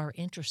if you are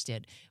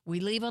interested. We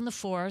leave on the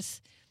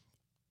 4th.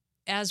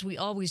 As we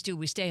always do,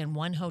 we stay in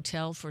one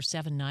hotel for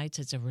 7 nights.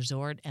 It's a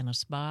resort and a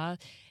spa.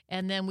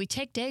 And then we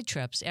take day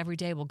trips. Every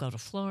day we'll go to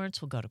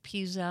Florence, we'll go to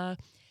Pisa,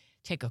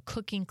 take a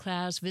cooking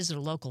class, visit a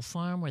local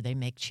farm where they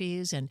make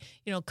cheese. And,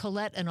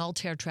 Colette and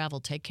Altair Travel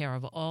take care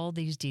of all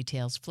these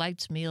details: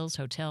 flights, meals,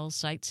 hotels,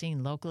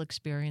 sightseeing, local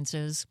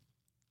experiences.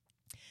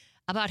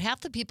 About half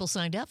the people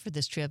signed up for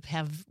this trip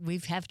have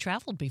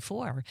traveled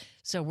before,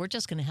 so we're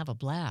just going to have a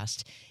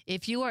blast.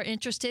 If you are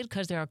interested,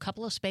 because there are a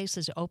couple of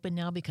spaces open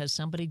now because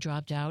somebody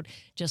dropped out,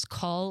 just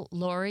call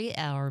Lori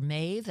or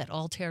Maeve at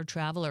Altair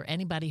Travel or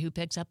anybody who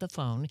picks up the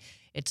phone.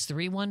 It's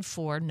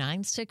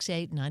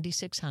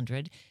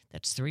 314-968-9600.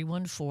 That's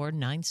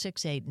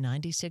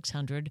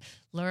 314-968-9600.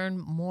 Learn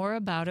more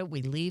about it.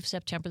 We leave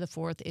September the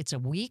 4th. It's a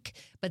week,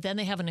 but then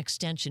they have an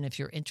extension if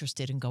you're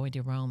interested in going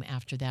to Rome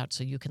after that,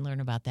 so you can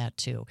learn about that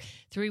too.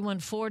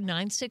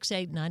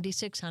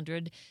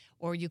 314-968-9600,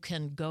 or you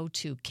can go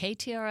to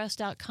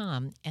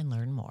KTRS.com and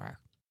learn more.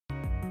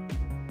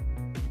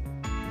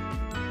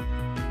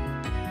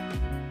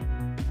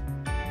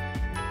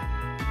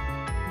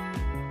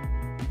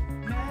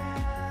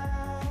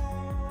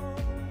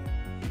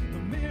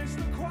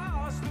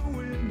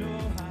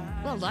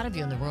 Well, a lot of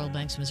you on the Royal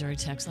Banks Missouri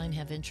text line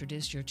have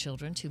introduced your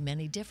children to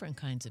many different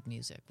kinds of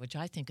music, which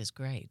I think is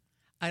great.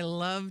 I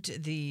loved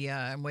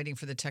I'm waiting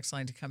for the text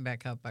line to come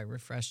back up. I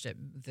refreshed it.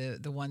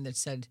 The one that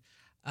said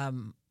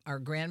our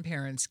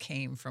grandparents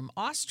came from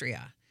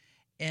Austria.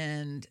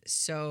 And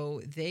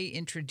so they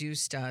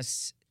introduced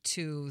us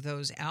to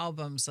those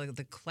albums, like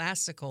the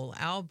classical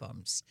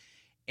albums.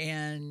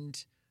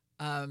 And,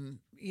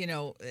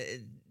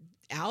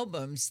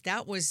 albums,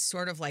 that was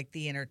sort of like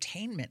the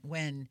entertainment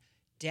when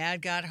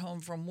Dad got home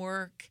from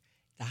work.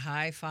 The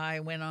hi-fi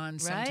went on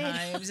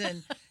sometimes, right?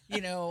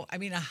 And a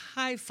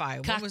hi-fi.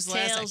 Cocktails was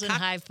last and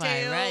hi-fi,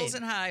 right? Cocktails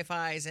and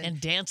hi-fis, and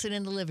dancing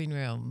in the living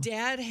room.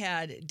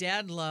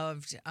 Dad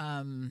loved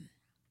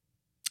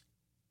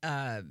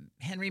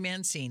Henry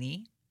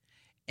Mancini,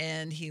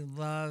 and he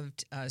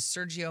loved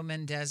Sergio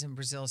Mendes in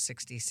Brazil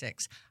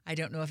 '66. I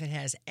don't know if it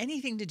has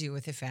anything to do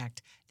with the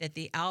fact that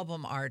the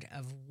album art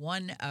of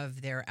one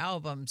of their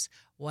albums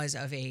was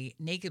of a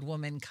naked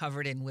woman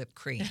covered in whipped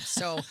cream.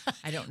 So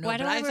I don't know. Why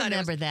do I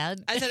remember that?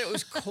 I thought it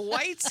was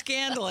quite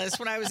scandalous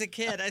when I was a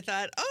kid. I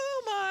thought,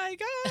 oh my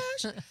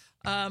gosh.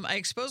 I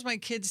exposed my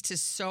kids to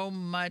so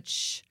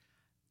much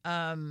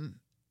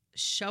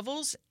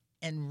Shovels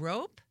and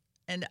Rope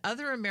and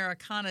other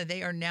Americana.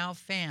 They are now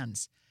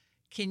fans.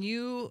 Can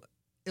you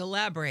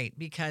elaborate?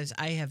 Because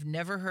I have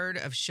never heard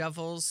of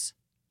Shovels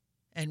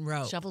and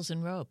Rope. Shovels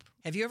and Rope.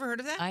 Have you ever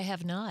heard of that? I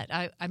have not.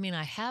 I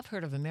have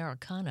heard of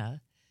Americana.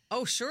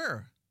 Oh,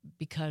 sure.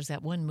 Because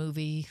that one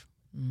movie,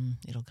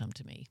 it'll come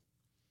to me.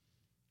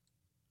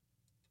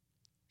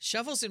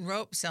 Shovels and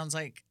Rope sounds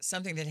like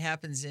something that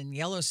happens in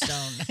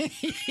Yellowstone.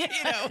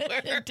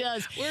 It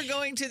does. We're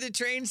going to the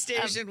train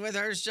station with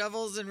our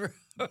shovels and rope.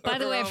 By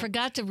the way, I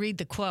forgot to read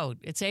the quote.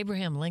 It's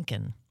Abraham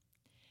Lincoln.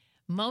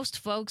 Most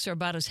folks are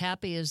about as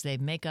happy as they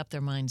make up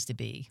their minds to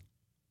be.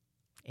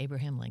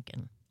 Abraham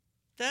Lincoln.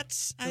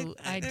 There's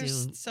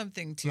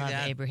something to love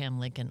that. Abraham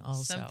Lincoln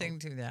also. Something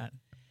to that.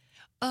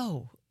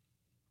 Oh,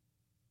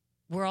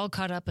 we're all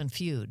caught up in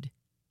Feud.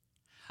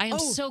 I am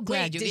so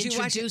glad you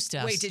introduced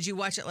us. Wait, did you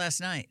watch it last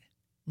night?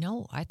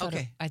 No, I thought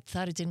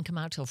it didn't come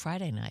out till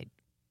Friday night.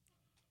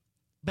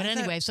 But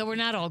anyway, so we're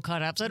not all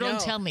caught up, so don't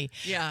tell me.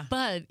 Yeah.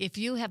 But if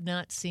you have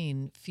not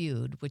seen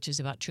Feud, which is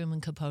about Truman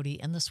Capote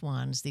and the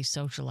Swans, these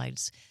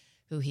socialites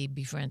who he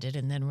befriended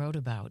and then wrote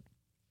about,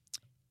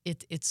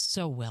 it's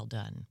so well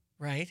done.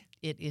 Right.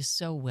 It is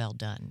so well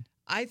done.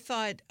 I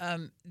thought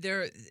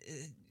there are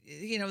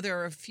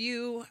a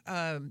few,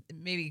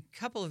 maybe a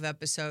couple of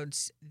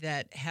episodes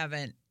that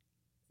haven't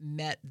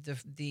met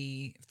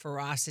the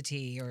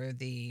ferocity or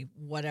the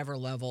whatever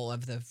level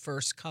of the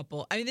first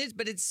couple. I mean,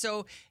 but it's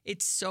so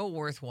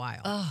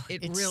worthwhile. Oh,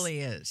 it really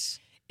is.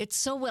 It's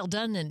so well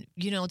done, and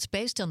it's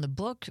based on the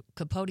book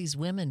Capote's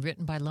Women,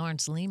 written by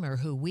Lawrence Leamer,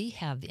 who we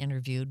have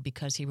interviewed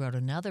because he wrote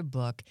another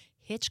book,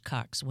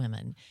 Hitchcock's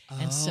Women,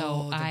 and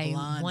so I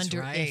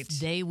wonder if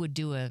they would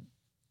do a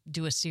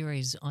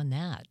series on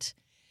that.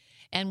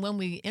 And when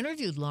we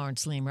interviewed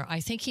Lawrence Leamer, I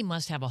think he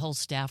must have a whole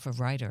staff of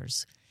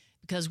writers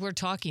because we're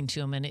talking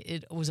to him, and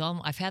it was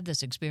I've had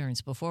this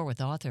experience before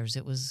with authors.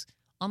 It was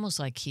almost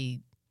like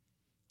he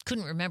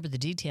couldn't remember the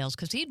details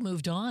because he'd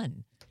moved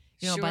on.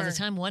 You know, by the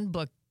time one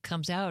book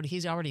comes out,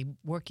 he's already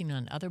working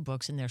on other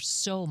books, and there's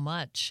so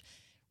much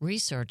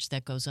research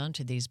that goes on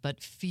to these.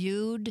 But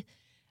Feud,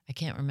 I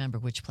can't remember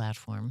which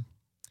platform.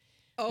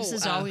 Oh, this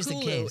is always Hulu.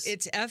 the case.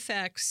 It's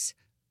FX,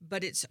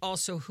 but it's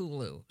also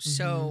Hulu.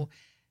 So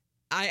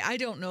I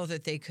don't know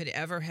that they could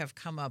ever have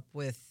come up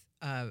with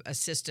a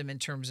system in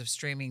terms of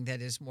streaming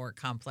that is more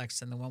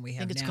complex than the one we have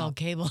now. I think it's called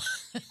cable.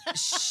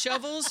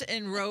 Shovels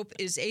and Rope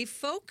is a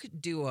folk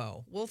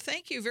duo. Well,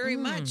 thank you very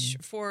much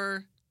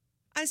for...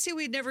 I see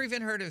we'd never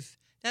even heard of...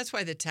 That's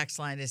why the text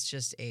line is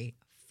just a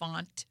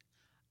font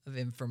of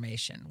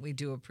information. We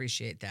do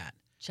appreciate that.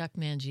 Chuck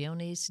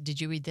Mangione's.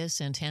 Did you read this?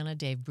 Santana,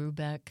 Dave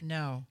Brubeck.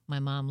 No. My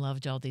mom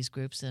loved all these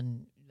groups,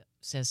 and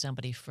says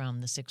somebody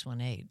from the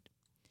 618.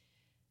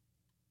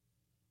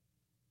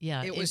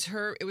 Yeah, It was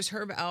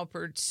Herb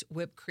Alpert's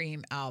Whipped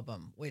Cream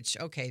album, which,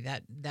 okay,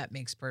 that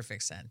makes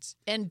perfect sense.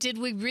 And did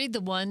we read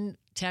the one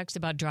text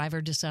about driver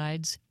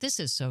decides? This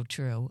is so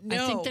true.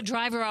 No. I think the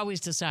driver always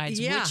decides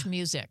which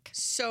music.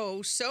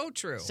 So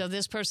true. So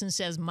this person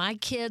says, my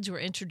kids were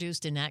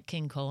introduced to Nat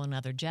King Cole and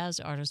other jazz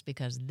artists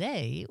because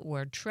they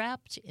were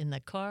trapped in the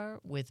car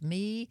with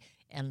me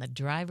and the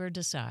driver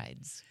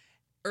decides.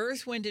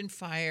 Earth, Wind, and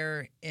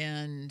Fire,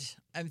 and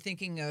I'm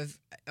thinking of,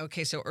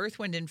 okay, so Earth,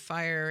 Wind, and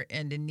Fire,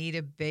 and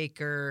Anita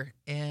Baker,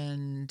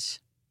 and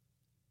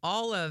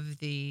all of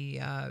the,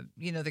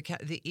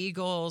 the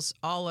Eagles,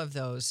 all of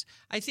those.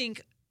 I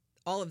think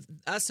all of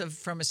us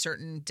from a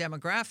certain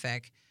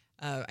demographic,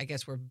 I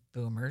guess we're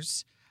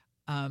boomers.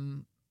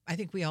 I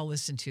think we all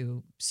listen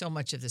to so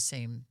much of the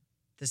same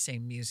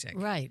music.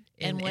 Right.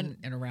 In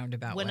a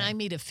roundabout way. When I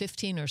meet a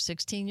 15 or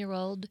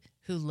 16-year-old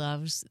who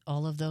loves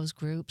all of those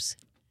groups,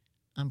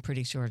 I'm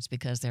pretty sure it's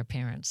because their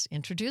parents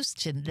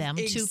introduced them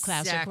to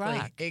classic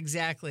rock.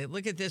 Exactly.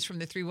 Look at this from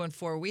the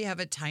 314. We have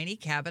a tiny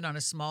cabin on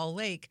a small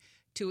lake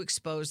to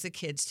expose the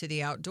kids to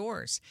the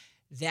outdoors.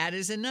 That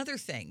is another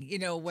thing. You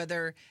know,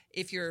 whether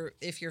if your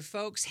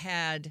folks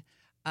had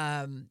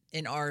an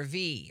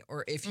RV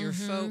or if your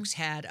folks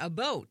had a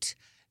boat,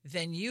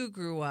 then you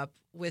grew up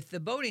with the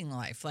boating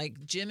life,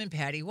 like Jim and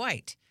Patty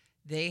White.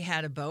 They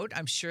had a boat.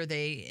 I'm sure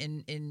they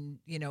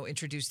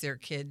introduced their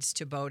kids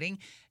to boating.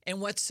 And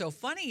what's so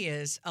funny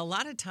is a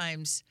lot of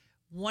times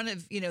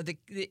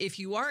if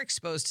you are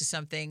exposed to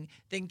something,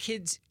 then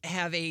kids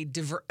have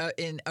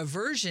an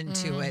aversion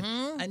to it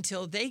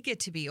until they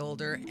get to be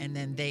older, and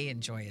then they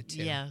enjoy it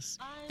too. Yes.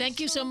 Thank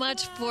you so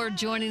much for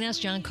joining us.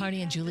 John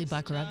Carney and Julie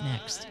Buck are up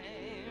next.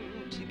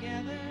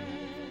 Together,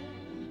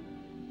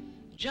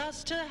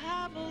 just to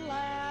have a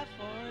laugh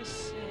or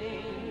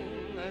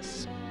sing a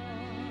song.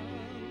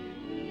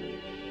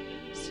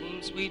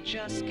 Seems we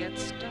just get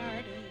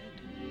started,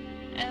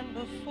 and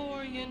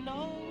before you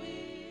know